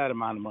that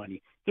amount of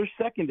money. Their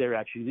secondary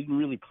actually didn't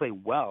really play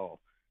well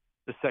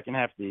the second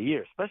half of the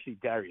year, especially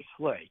Darius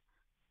Slay.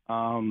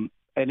 And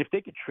if they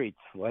could trade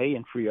Slay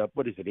and free up,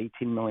 $18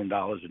 million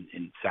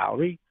in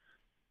salary,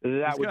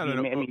 that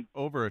would be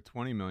over a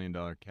 $20 million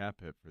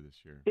cap hit for this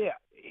year. Yeah,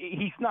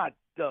 he's not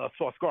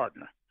Sauce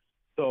Gardner.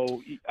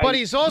 So, but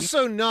he's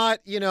also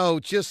not,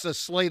 just a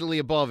slightly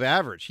above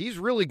average. He's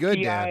really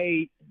good,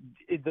 Dan.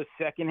 The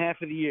second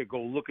half of the year, go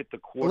look at the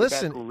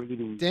quarterback.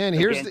 Listen, Dan,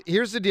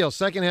 here's the deal.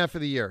 Second half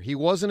of the year, he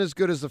wasn't as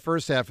good as the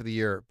first half of the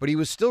year, but he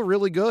was still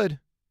really good.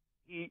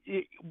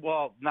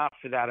 Well, not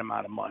for that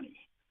amount of money.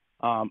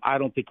 I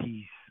don't think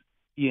he's,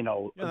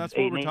 that's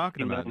what we're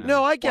talking about now.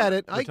 No, I get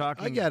it. We're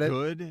talking I get it.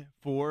 Good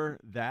for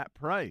that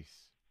price.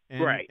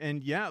 And, right.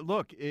 And yeah,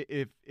 look,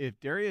 if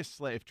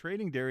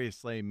trading Darius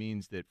Slay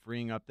means that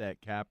freeing up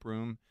that cap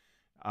room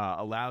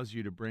allows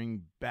you to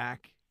bring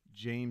back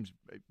James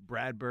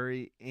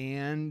Bradbury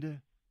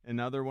and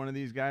another one of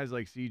these guys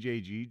like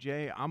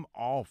CJ, I'm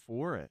all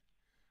for it.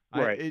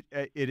 Right.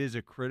 It is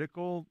a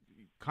critical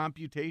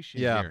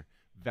computation here.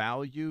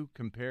 Value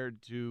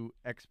compared to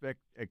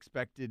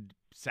expected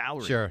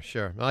salary.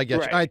 Sure. I get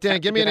you. All right,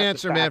 Dan, give me an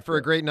answer, man, for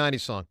a great 90s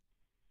song.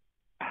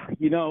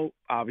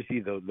 Obviously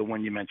the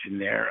one you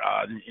mentioned there,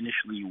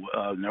 initially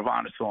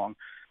Nirvana song,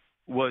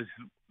 was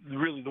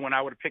really the one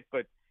I would have picked,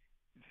 but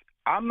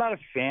I'm not a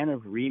fan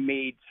of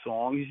remade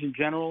songs in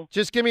general.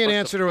 Just give me an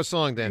answer to a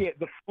song, Dan. Yeah,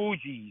 the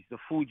Fugees,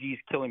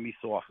 Killing Me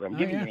Softly. I'm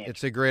giving you an answer.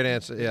 It's a great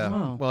answer, yeah.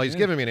 Oh, well, he's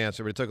giving me an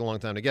answer, but it took a long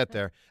time to get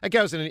there. That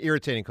guy was an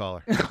irritating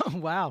caller.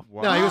 Wow.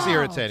 No, he was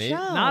irritating.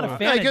 Not a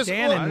fan of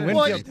Dan and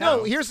Winfield Town.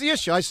 No, here's the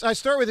issue. I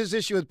start with his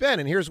issue with Ben,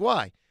 and here's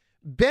why.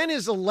 Ben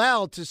is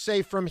allowed to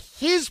say from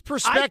his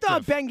perspective. I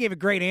thought Ben gave a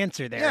great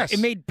answer there. Yes. It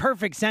made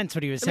perfect sense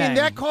what he was saying. I mean,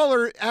 that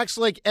caller acts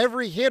like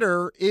every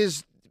hitter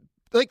is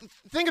like,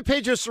 think of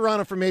Pedro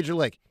Serrano from Major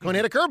League. Couldn't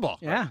hit a curveball.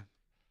 Yeah.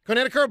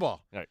 Couldn't hit a curveball.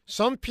 Right.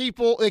 Some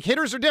people,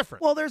 hitters are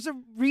different. Well, there's a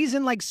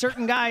reason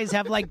certain guys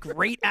have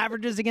great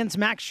averages against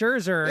Max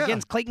Scherzer,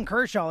 against Clayton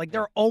Kershaw.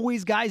 There are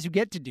always guys who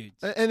get to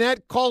dudes. And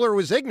that caller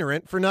was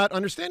ignorant for not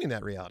understanding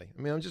that reality.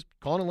 I mean, I'm just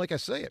calling it like I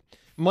say it.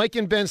 Mike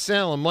and Ben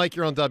Salem. Mike,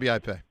 you're on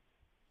WIP.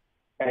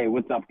 Hey,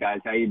 what's up, guys?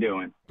 How you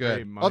doing?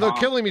 Good. Although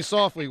Killing Me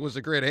Softly was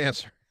a great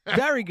answer.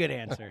 Very good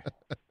answer.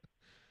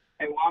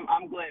 Hey, well,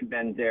 I'm glad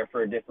Ben's there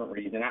for a different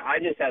reason. I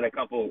just had a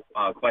couple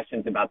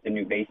questions about the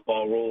new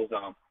baseball rules.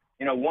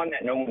 One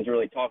that no one's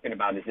really talking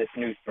about is this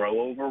new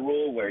throw-over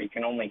rule where you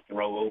can only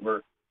throw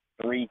over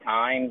 3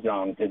 times.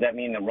 Does that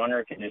mean the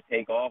runner can just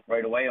take off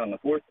right away on the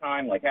 4th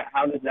time?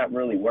 How does that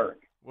really work?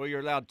 Well, you're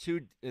allowed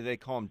 2, they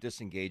call them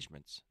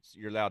disengagements. So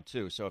you're allowed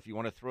 2. So if you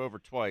want to throw over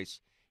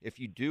twice, if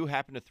you do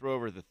happen to throw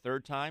over the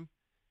 3rd time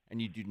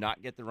and you do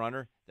not get the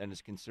runner, then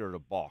it's considered a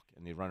balk,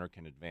 and the runner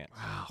can advance.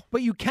 Wow.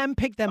 But you can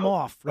pick them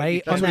off,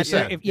 right? That's what he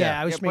said.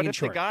 I was making but if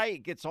sure. the guy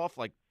gets off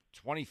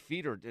 20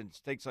 feet or it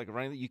takes a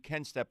running, you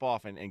can step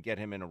off and get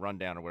him in a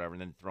rundown or whatever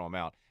and then throw him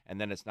out, and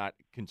then it's not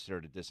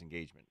considered a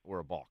disengagement or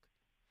a balk.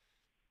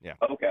 Yeah.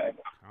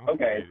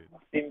 Okay.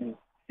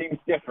 Seems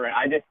different.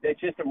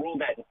 It's just a rule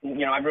that,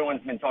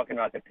 everyone's been talking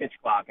about the pitch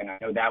clock, and I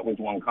know that was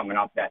one coming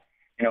up that,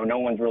 no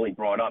one's really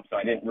brought up, so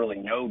I didn't really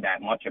know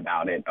that much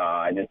about it.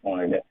 I just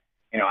wanted to,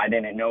 I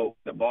didn't know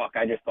the balk.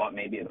 I just thought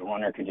maybe the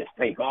runner could just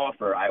take off,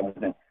 or I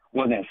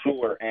wasn't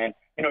sure. And,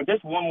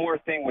 just one more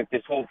thing with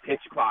this whole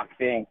pitch clock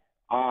thing.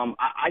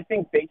 I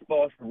think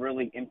baseball should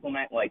really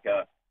implement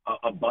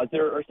a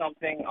buzzer or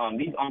something.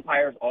 These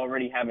umpires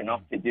already have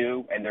enough to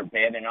do, and they're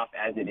bad enough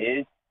as it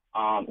is.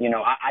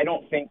 I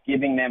don't think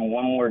giving them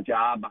one more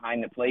job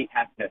behind the plate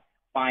has to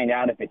find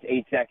out if it's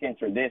 8 seconds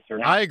or this or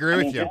not. I agree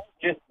with you.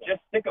 Just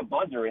stick a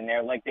buzzer in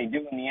there like they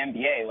do in the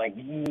NBA,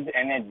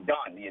 and it's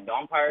done. The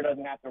umpire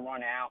doesn't have to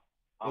run out.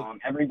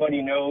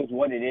 Everybody knows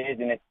what it is,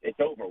 and it's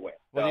over with.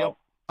 So,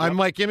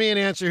 Mike, give me an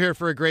answer here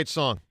for a great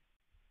song.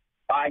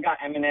 I got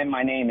Eminem,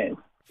 My Name Is.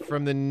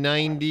 From the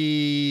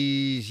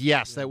 90s.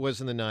 Yes, that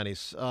was in the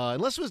 90s.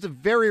 Unless it was the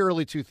very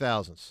early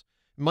 2000s.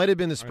 Might have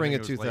been the spring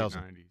of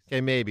 2000. Okay,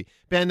 maybe.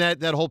 Ben,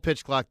 that whole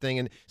pitch clock thing.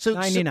 And so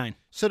 99.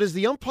 So does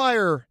the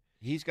umpire...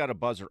 He's got a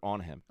buzzer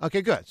on him.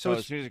 Okay, good. So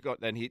as soon as it goes,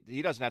 then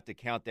he doesn't have to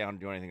count down and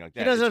do anything like that.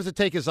 He doesn't have to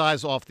take his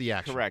eyes off the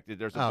action. Correct.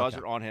 There's a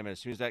buzzer on him, and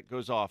as soon as that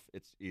goes off,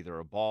 it's either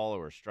a ball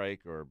or a strike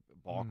or a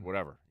balk,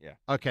 whatever. Yeah.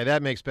 Okay,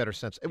 that makes better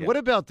sense. Yeah. What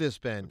about this,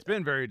 Ben? It's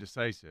been very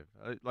decisive.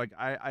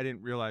 I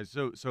didn't realize.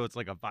 So it's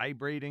like a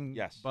vibrating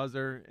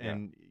buzzer,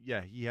 and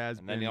he has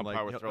and been then the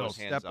umpire like throws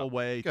he'll hands step up.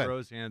 away, Good.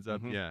 throws hands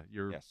up. Mhm. Yeah,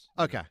 you're Yes.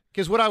 Okay,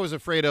 because what I was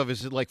afraid of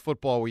is it like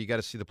football where you got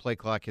to see the play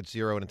clock hit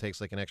 0 and it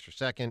takes like an extra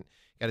second.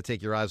 Got to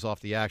take your eyes off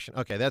the action.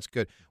 Okay, that's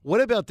good.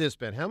 What about this,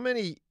 Ben?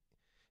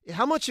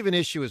 How much of an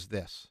issue is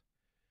this?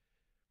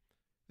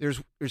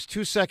 There's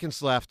 2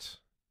 seconds left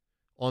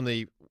on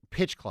the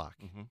pitch clock.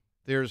 Mm-hmm.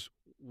 There's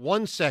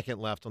 1 second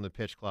left on the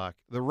pitch clock.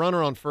 The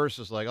runner on first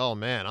is like, "Oh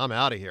man, I'm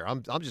out of here.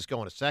 I'm just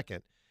going to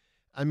second."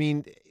 I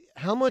mean,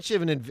 how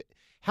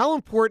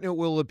important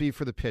will it be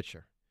for the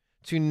pitcher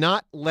to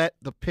not let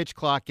the pitch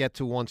clock get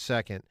to 1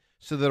 second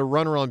so that a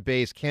runner on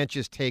base can't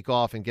just take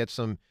off and get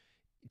some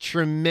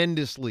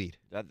tremendous lead?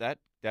 That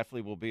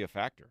definitely will be a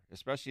factor,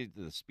 especially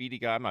the speedy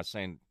guy. I'm not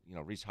saying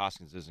Rhys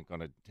Hoskins isn't going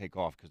to take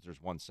off because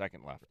there's 1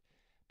 second left,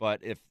 but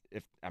if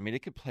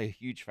it could play a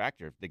huge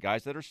factor. If the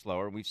guys that are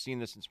slower, and we've seen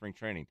this in spring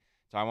training,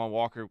 Taijuan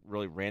Walker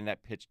really ran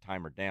that pitch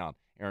timer down.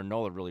 Aaron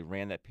Nola really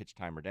ran that pitch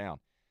timer down.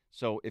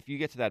 So if you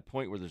get to that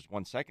point where there's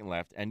 1 second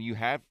left, and you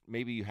have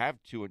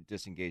 2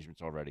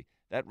 disengagements already,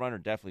 that runner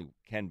definitely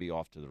can be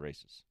off to the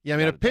races. Yeah, I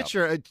mean, a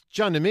pitcher,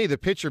 John, to me, the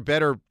pitcher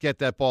better get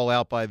that ball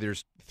out by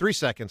there's 3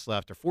 seconds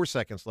left or 4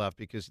 seconds left,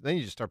 because then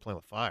you just start playing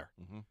with fire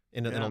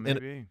in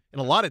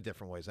a lot of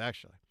different ways,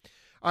 actually.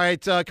 All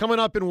right, coming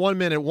up in 1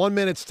 minute, 1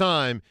 minute's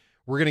time,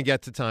 we're going to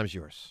get to Time's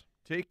Yours.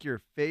 Take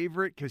your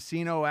favorite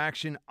casino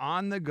action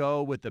on the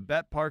go with the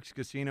BetParx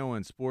Casino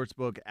and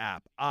Sportsbook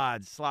app.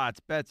 Odds, slots,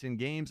 bets, and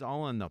games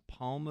all in the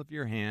palm of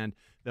your hand.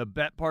 The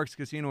BetParx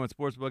Casino and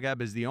Sportsbook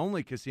app is the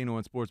only casino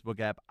and sportsbook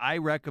app I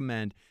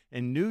recommend.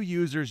 And new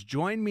users,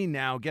 join me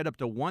now. Get up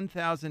to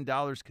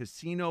 $1,000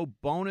 casino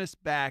bonus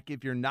back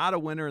if you're not a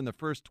winner in the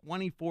first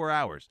 24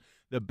 hours.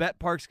 The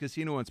BetParx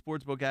Casino and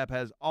Sportsbook app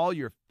has all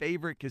your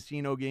favorite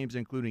casino games,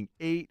 including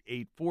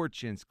 8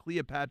 Fortunes,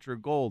 Cleopatra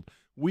Gold,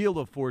 Wheel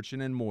of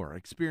Fortune, and more.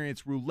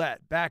 Experience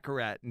roulette,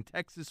 baccarat, and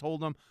Texas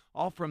Hold'em,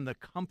 all from the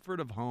comfort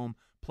of home,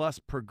 plus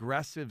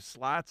progressive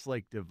slots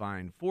like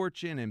Divine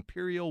Fortune,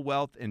 Imperial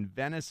Wealth, and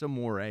Venice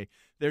Amore.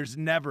 There's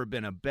never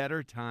been a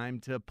better time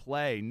to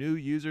play. New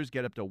users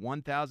get up to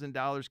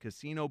 $1,000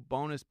 casino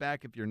bonus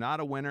back if you're not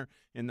a winner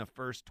in the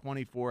first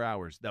 24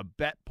 hours. The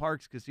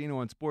BetParx Casino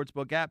and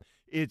Sportsbook app,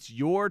 it's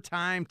your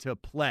time to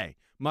play.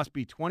 Must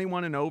be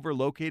 21 and over,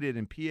 located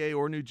in PA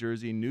or New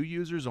Jersey. New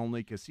users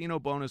only. Casino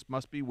bonus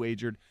must be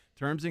wagered.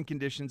 Terms and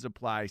conditions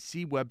apply.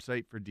 See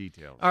website for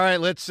details. All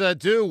right, let's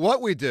do what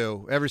we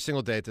do every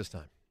single day at this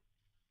time.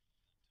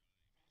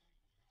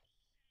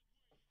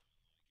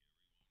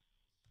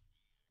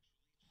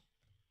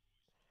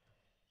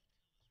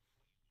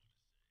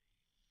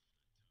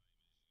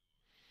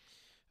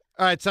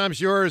 All right, Time's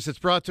Yours. It's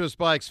brought to us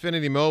by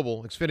Xfinity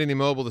Mobile. Xfinity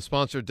Mobile, the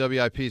sponsor of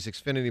WIP's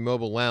Xfinity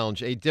Mobile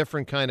Lounge, a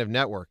different kind of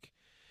network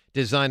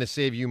designed to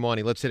save you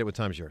money. Let's hit it with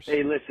Time's Yours.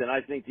 Hey, listen,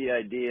 I think the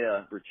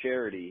idea for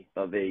charity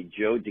of a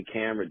Joe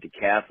DeCamara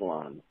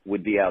decathlon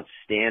would be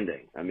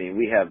outstanding. I mean,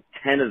 we have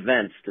 10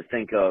 events to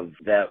think of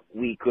that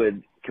we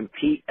could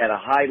compete at a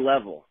high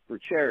level for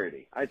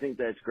charity. I think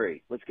that's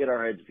great. Let's get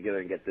our heads together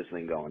and get this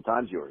thing going.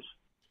 Time's Yours.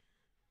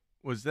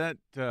 Was that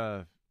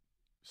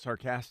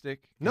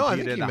sarcastic? No, I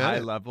think at you a meant high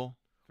it. level.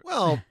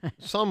 Well,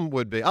 some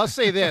would be. I'll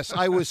say this.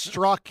 I was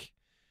struck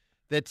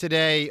that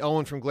today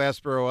Owen from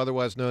Glassboro,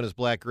 otherwise known as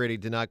Black Gritty,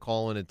 did not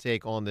call in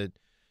and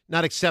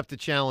not accept the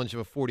challenge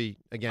of a 40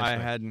 against me. I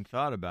hadn't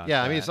thought about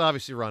Yeah, that. I mean, it's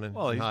obviously running.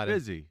 Well, he's hiding.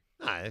 busy.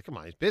 Nah, come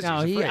on, he's busy.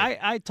 No, He's afraid.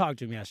 I talked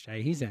to him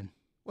yesterday. He's in.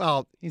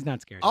 Well, he's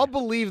not scared. I'll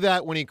believe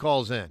that when he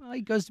calls in. Well,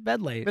 he goes to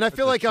bed late. And I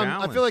feel like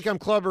I'm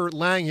Clubber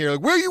Lang here.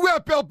 Like, where you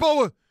at,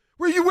 Balboa?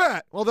 Where you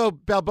at? Although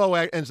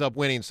Balboa ends up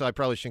winning, so I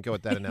probably shouldn't go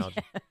with that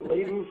analogy.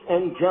 Ladies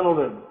and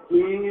gentlemen,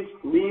 please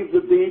leave the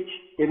beach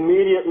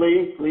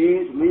immediately.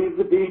 Please leave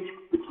the beach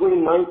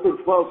between 9th and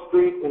 12th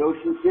Street in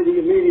Ocean City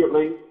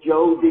immediately.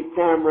 Joe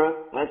DeCamara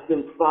has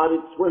been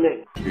spotted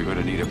swimming. You're going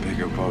to need a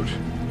bigger boat.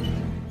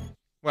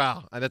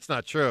 Wow, that's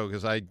not true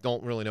because I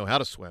don't really know how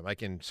to swim. I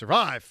can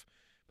survive,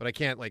 but I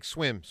can't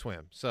swim.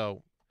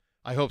 So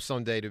I hope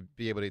someday to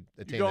be able to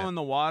attain You go that. in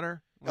the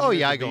water? Oh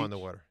yeah, I go in the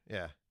water.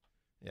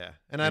 Yeah,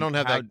 and I don't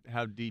have that.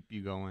 How deep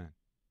you go in?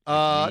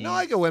 No,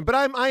 I go in, but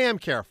I am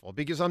careful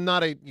because I'm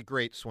not a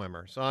great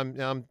swimmer, so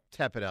I'm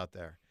tepid out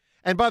there.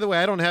 And by the way,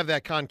 I don't have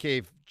that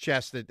concave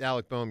chest that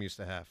Alec Boehm used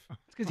to have.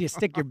 It's because you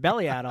stick your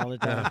belly out all the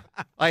time.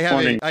 I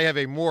have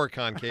a more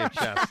concave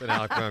chest than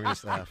Alec Boehm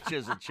used to have.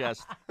 Chisel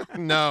chest.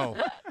 No,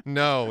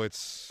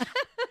 it's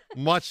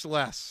much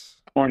less.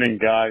 Morning,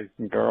 guys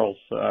and girls.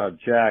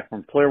 Jack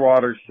from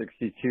Clearwater,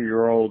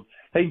 62-year-old.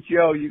 Hey,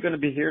 Joe, you going to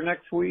be here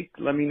next week?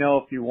 Let me know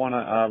if you want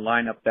to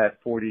line up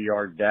that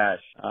 40-yard dash.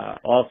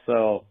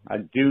 Also, I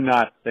do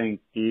not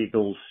think the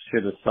Eagles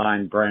should have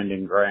signed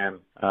Brandon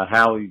Graham.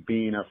 Howie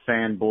being a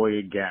fanboy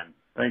again.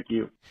 Thank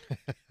you.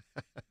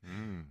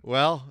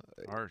 Well,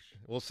 harsh.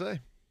 We'll see.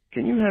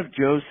 Can you have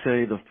Joe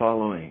say the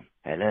following?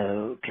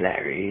 Hello,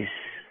 Clarice.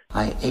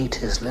 I ate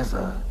his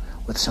liver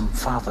with some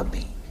fava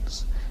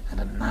beans and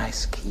a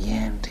nice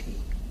Chianti.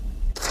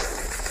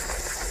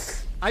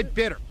 I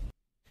bit her.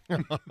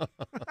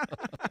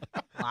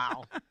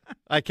 Wow.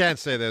 I can't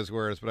say those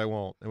words, but I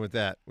won't. And with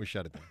that, we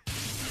shut it down.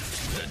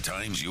 The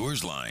Times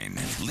Yours line.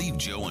 Leave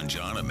Joe and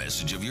John a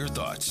message of your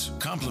thoughts,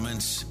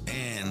 compliments,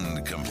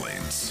 and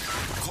complaints.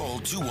 Call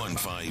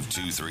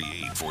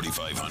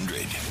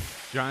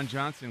 215-238-4500. John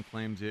Johnson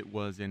claims it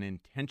was an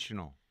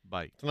intentional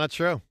bite. It's not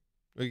true.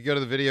 We could go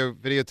to the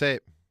videotape.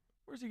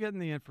 Where's he getting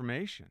the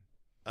information?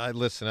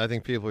 Listen, I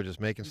think people are just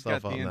making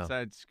stuff up now. He's got the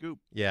inside scoop.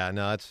 Yeah,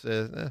 no, it's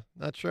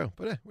not true.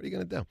 But what are you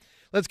going to do?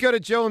 Let's go to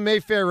Joe in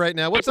Mayfair right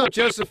now. What's up,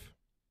 Joseph?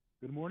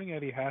 Good morning,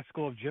 Eddie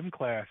Haskell of gym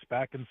class,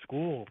 back in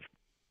school.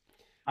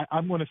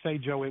 I'm going to say,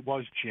 Joe, it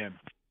was Jim.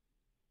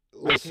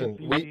 Listen,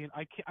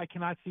 I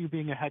cannot see you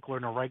being a heckler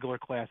in a regular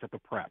class at the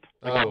prep.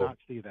 I cannot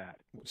see that.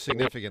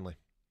 Significantly.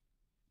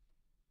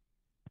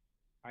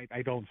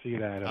 I don't see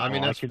that. I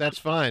mean, that's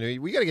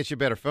fine. We got to get you a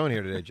better phone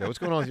here today, Joe. What's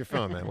going on with your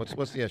phone, man?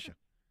 What's the issue?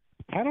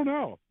 I don't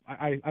know.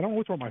 I don't know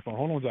what's wrong with my phone.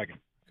 Hold on a second.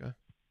 Okay.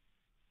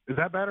 Is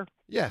that better?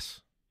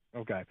 Yes.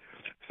 Okay.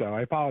 So I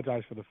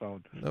apologize for the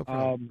phone. No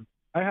problem.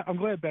 I'm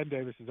glad Ben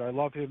Davis is there. I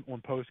love him on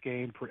post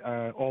game,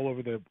 all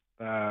over the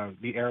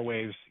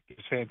airwaves.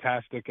 It's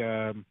fantastic.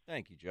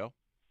 Thank you, Joe.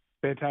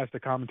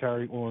 Fantastic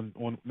commentary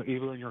on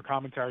either in your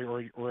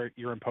commentary or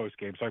you're in post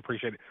game. So I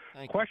appreciate it.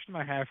 Question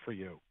I have for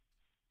you: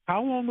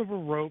 how long of a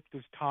rope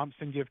does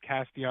Thompson give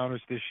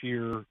Castellanos this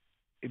year,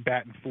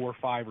 batting 4,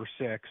 5, or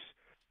 6?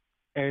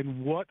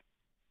 And what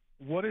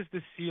is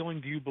the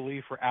ceiling, do you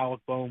believe, for Alec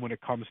Boehm when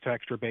it comes to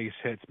extra base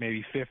hits,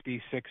 maybe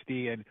 50,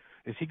 60? And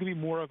is he going to be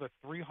more of a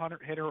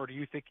 300 hitter, or do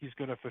you think he's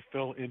going to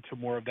fulfill into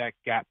more of that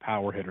gap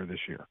power hitter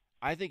this year?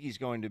 I think he's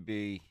going to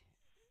be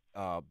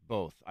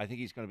both. I think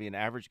he's going to be an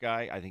average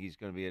guy. I think he's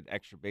going to be an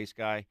extra base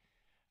guy.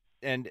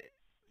 And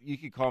you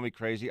could call me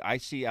crazy. I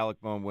see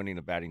Alec Boehm winning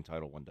a batting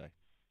title one day.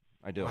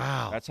 I do.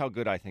 Wow. That's how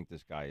good I think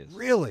this guy is.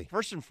 Really?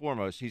 First and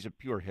foremost, he's a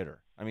pure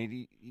hitter. I mean,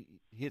 he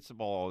hits the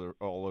ball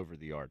all over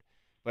the yard.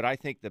 But I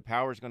think the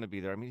power is going to be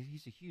there. I mean,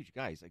 he's a huge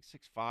guy. He's like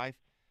 6'5".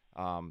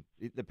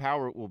 The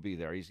power will be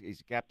there.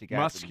 He's gap to gap.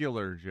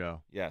 Muscular,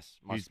 Joe. Yes,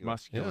 muscular. He's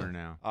muscular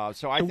now.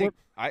 So I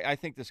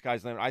think the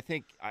sky's the limit. I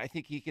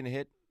think he can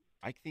hit.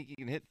 I think he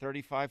can hit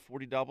 35,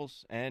 40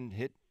 doubles and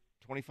hit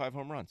 25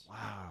 home runs.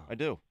 Wow. I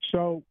do.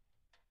 So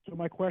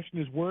my question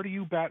is, where do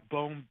you bat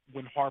Boehm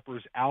when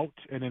Harper's out,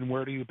 and then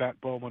where do you bat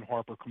Boehm when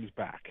Harper comes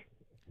back?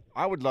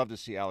 I would love to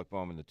see Alec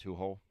Boehm in the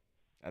 2-hole.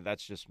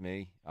 That's just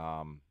me.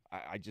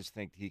 I just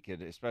think he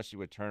could, especially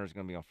with Turner's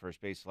going to be on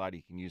first base slide,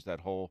 he can use that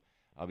hole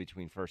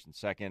between first and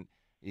second.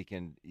 The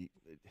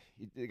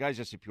guy's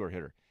just a pure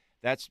hitter.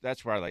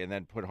 That's where I like, and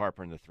then put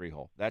Harper in the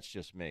 3-hole. That's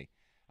just me.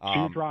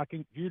 So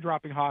you're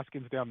dropping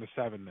Hoskins down to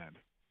 7 then?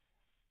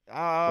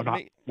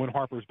 When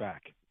Harper's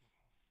back?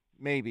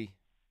 Maybe.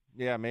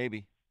 Yeah,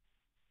 maybe.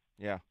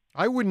 Yeah.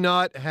 I would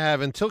not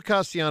have, until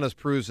Castellanos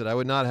proves it, I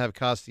would not have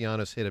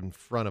Castellanos hit in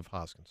front of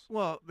Hoskins.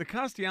 Well, the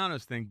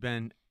Castellanos thing,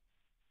 Ben,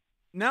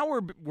 now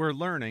we're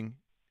learning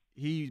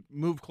he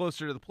moved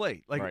closer to the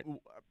plate. Like, right.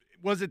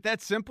 Was it that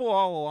simple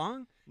all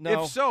along?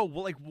 No. If so,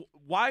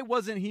 why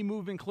wasn't he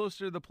moving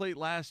closer to the plate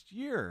last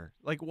year?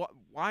 Like,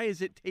 why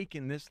is it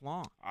taking this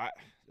long?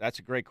 That's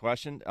a great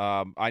question.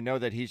 I know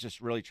that he's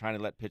just really trying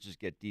to let pitches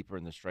get deeper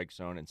in the strike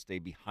zone and stay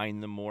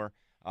behind them more.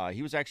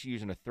 He was actually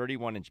using a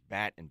 31-inch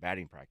bat in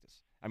batting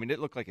practice. I mean, it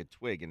looked like a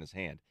twig in his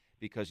hand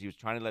because he was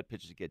trying to let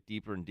pitches get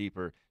deeper and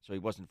deeper so he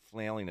wasn't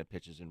flailing at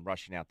pitches and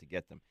rushing out to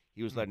get them.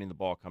 He was letting the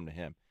ball come to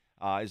him.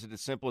 Is it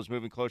as simple as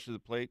moving closer to the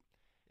plate?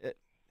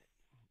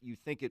 You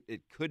think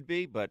it could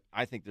be, but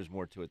I think there's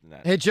more to it than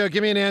that. Hey, Joe,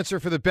 give me an answer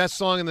for the best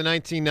song in the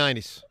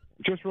 1990s.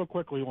 Just real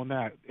quickly on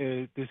that,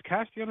 does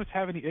Castellanos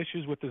have any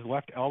issues with his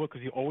left elbow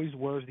because he always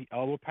wears the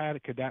elbow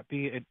pad? Could that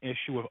be an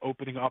issue of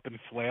opening up and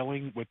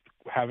flailing with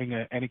having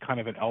any kind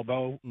of an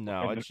elbow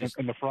it's just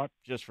in the front?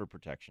 Just for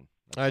protection.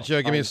 All right,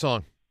 Joe, give me a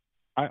song.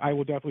 I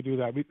will definitely do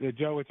that.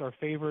 Joe, it's our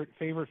favorite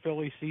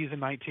Philly season,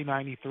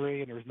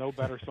 1993, and there's no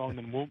better song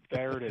than Whoop.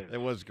 There it is.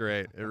 It was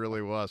great. It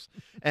really was.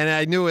 And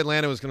I knew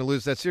Atlanta was going to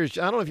lose that series.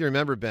 I don't know if you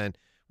remember, Ben,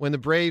 when the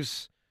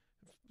Braves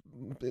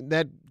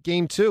that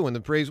game 2 when the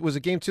Braves was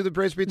it game 2 the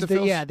Braves beat the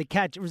Phils? Yeah, the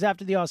catch. It was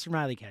after the Austin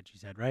Riley catch. You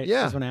said right?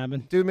 Yeah, that's what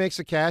happened. Dude makes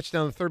a catch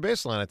down the third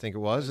baseline. I think it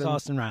was. It was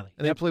Austin Riley.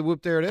 And they play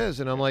whoop. There it is.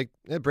 And I'm like,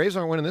 Braves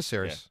aren't winning this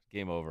series. Yeah,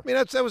 game over. I mean,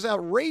 that was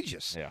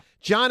outrageous. Yeah.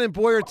 John in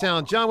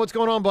Boyertown. John, what's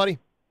going on, buddy?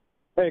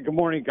 Hey, good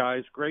morning,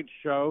 guys. Great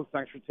show.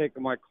 Thanks for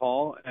taking my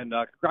call, and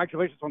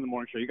congratulations on the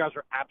morning show. You guys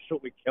are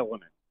absolutely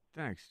killing it.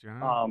 Thanks,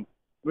 John.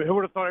 Who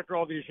would have thought after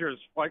all these years,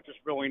 Spike just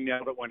really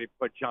nailed it when he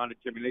put John and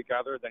Jimmy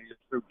together. Then he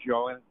just threw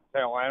Joe in the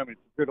tail end. I mean,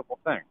 it's a beautiful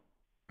thing.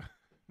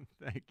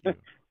 Thank you.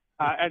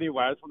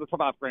 Anyway, I just want to talk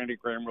about Brandon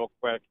Graham real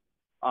quick.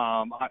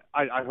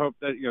 I hope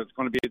that it's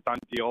going to be a done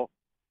deal,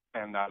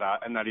 and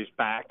that he's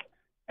back.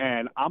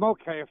 And I'm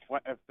okay if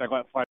they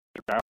let Fletcher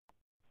go.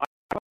 I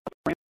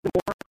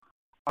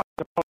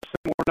suppose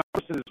more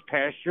numbers in this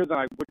past year than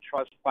I would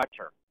trust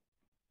Fletcher.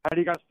 How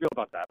do you guys feel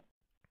about that?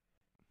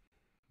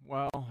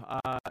 Well,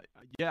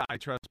 yeah, I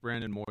trust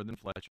Brandon more than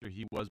Fletcher.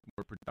 He was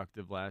more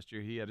productive last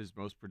year. He had his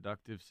most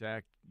productive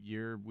sack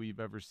year we've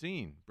ever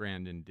seen.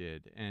 Brandon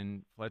did,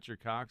 and Fletcher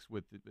Cox,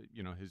 with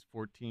his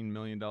 $14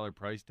 million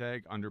price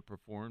tag,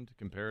 underperformed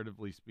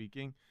comparatively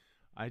speaking.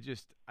 I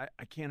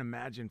can't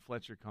imagine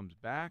Fletcher comes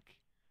back.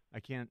 I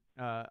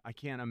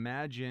can't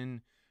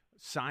imagine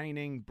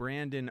signing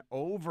Brandon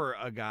over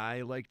a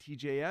guy like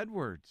T.J.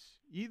 Edwards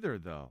either,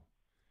 though.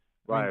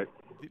 Right.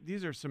 I mean,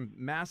 these are some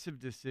massive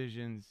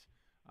decisions.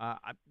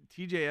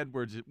 T.J.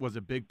 Edwards was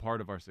a big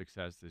part of our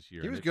success this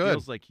year. He was it good.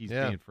 Feels like he's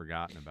being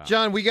forgotten about.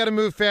 John, we got to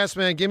move fast,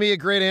 man. Give me a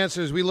great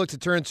answer as we look to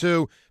turn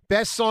 2.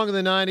 Best song of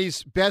the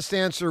 90s, best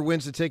answer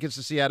wins the tickets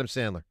to see Adam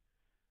Sandler.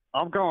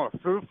 I'm going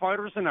with Foo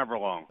Fighters and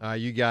Everlong.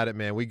 You got it,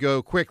 man. We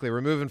go quickly.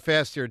 We're moving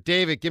fast here.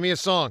 David, give me a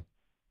song.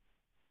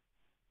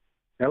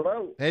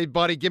 Hello. Hey,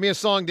 buddy, give me a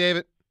song,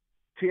 David.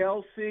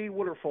 TLC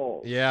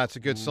Waterfall. Yeah, it's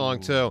a good song,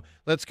 too.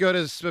 Let's go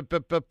to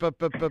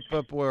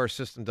boy, our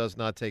system does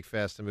not take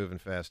fast and moving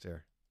fast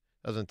here.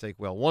 Doesn't take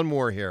well. One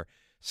more here.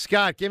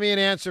 Scott, give me an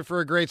answer for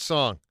a great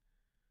song.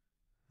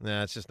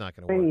 Nah, it's just not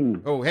going to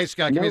work. Oh, hey,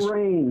 Scott. No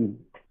Rain.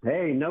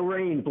 Hey, No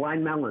Rain,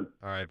 Blind Melon.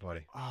 All right,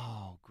 buddy.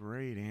 Oh,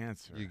 great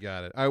answer. You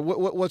got it. All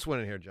right, what's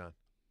winning here, John?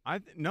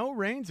 No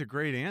Rain's a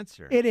great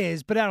answer. It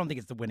is, but I don't think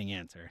it's the winning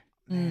answer.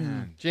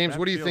 Man, James, that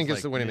what do you feels think is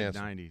like the winning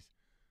mid-90s.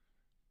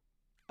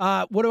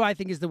 answer? What do I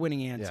think is the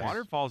winning answer?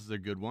 Waterfalls is a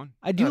good one.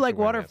 I do like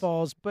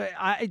Waterfalls, but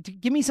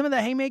give me some of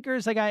the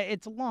haymakers.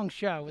 It's a long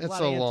show. It's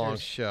a long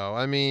show.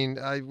 I mean,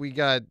 I don't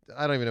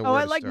even know where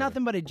I to like start.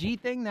 Nothing But a G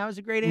Thing. That was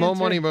a great answer. Mo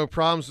Money, Mo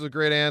Problems was a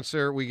great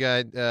answer. We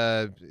got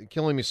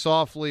Killing Me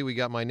Softly. We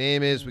got My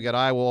Name Is. We got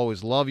I Will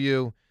Always Love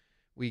You.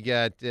 We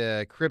got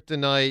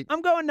Kryptonite.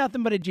 I'm going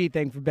Nothing But a G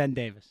Thing for Ben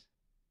Davis.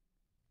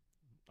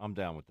 I'm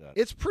down with that.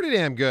 It's pretty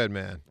damn good,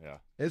 man. Yeah.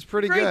 It's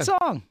pretty Great good.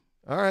 song.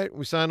 All right,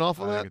 we sign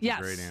off on I that? think it's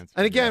a great answer.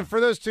 And again, for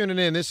those tuning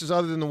in, this is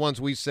other than the ones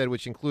we said,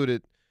 which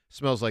included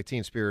Smells Like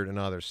Teen Spirit and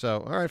others.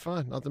 So, all right,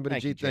 fine. Nothing but Thank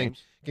a G you, thing.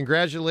 James.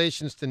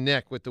 Congratulations to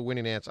Nick with the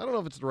winning answer. I don't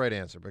know if it's the right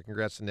answer, but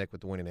congrats to Nick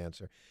with the winning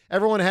answer.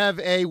 Everyone have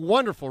a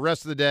wonderful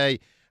rest of the day.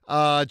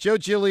 Joe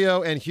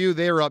Giglio and Hugh,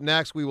 they are up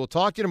next. We will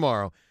talk to you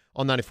tomorrow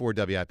on 94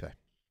 WIP.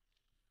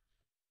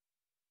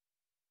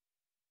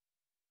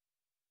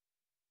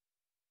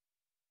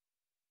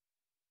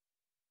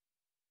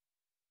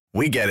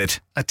 We get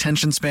it.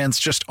 Attention spans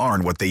just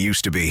aren't what they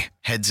used to be.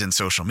 Heads in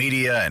social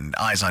media and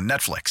eyes on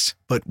Netflix.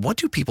 But what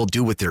do people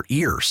do with their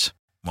ears?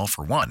 Well,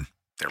 for one,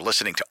 they're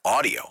listening to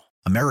audio.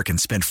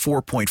 Americans spend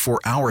 4.4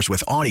 hours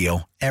with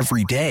audio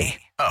every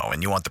day. Oh,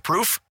 and you want the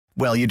proof?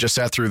 Well, you just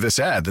sat through this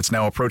ad that's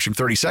now approaching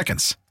 30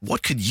 seconds.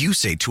 What could you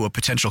say to a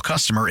potential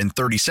customer in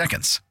 30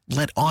 seconds?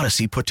 Let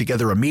Odyssey put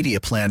together a media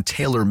plan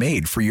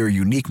tailor-made for your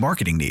unique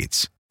marketing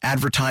needs.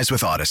 Advertise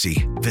with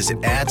Odyssey.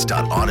 Visit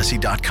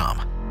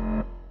ads.odyssey.com.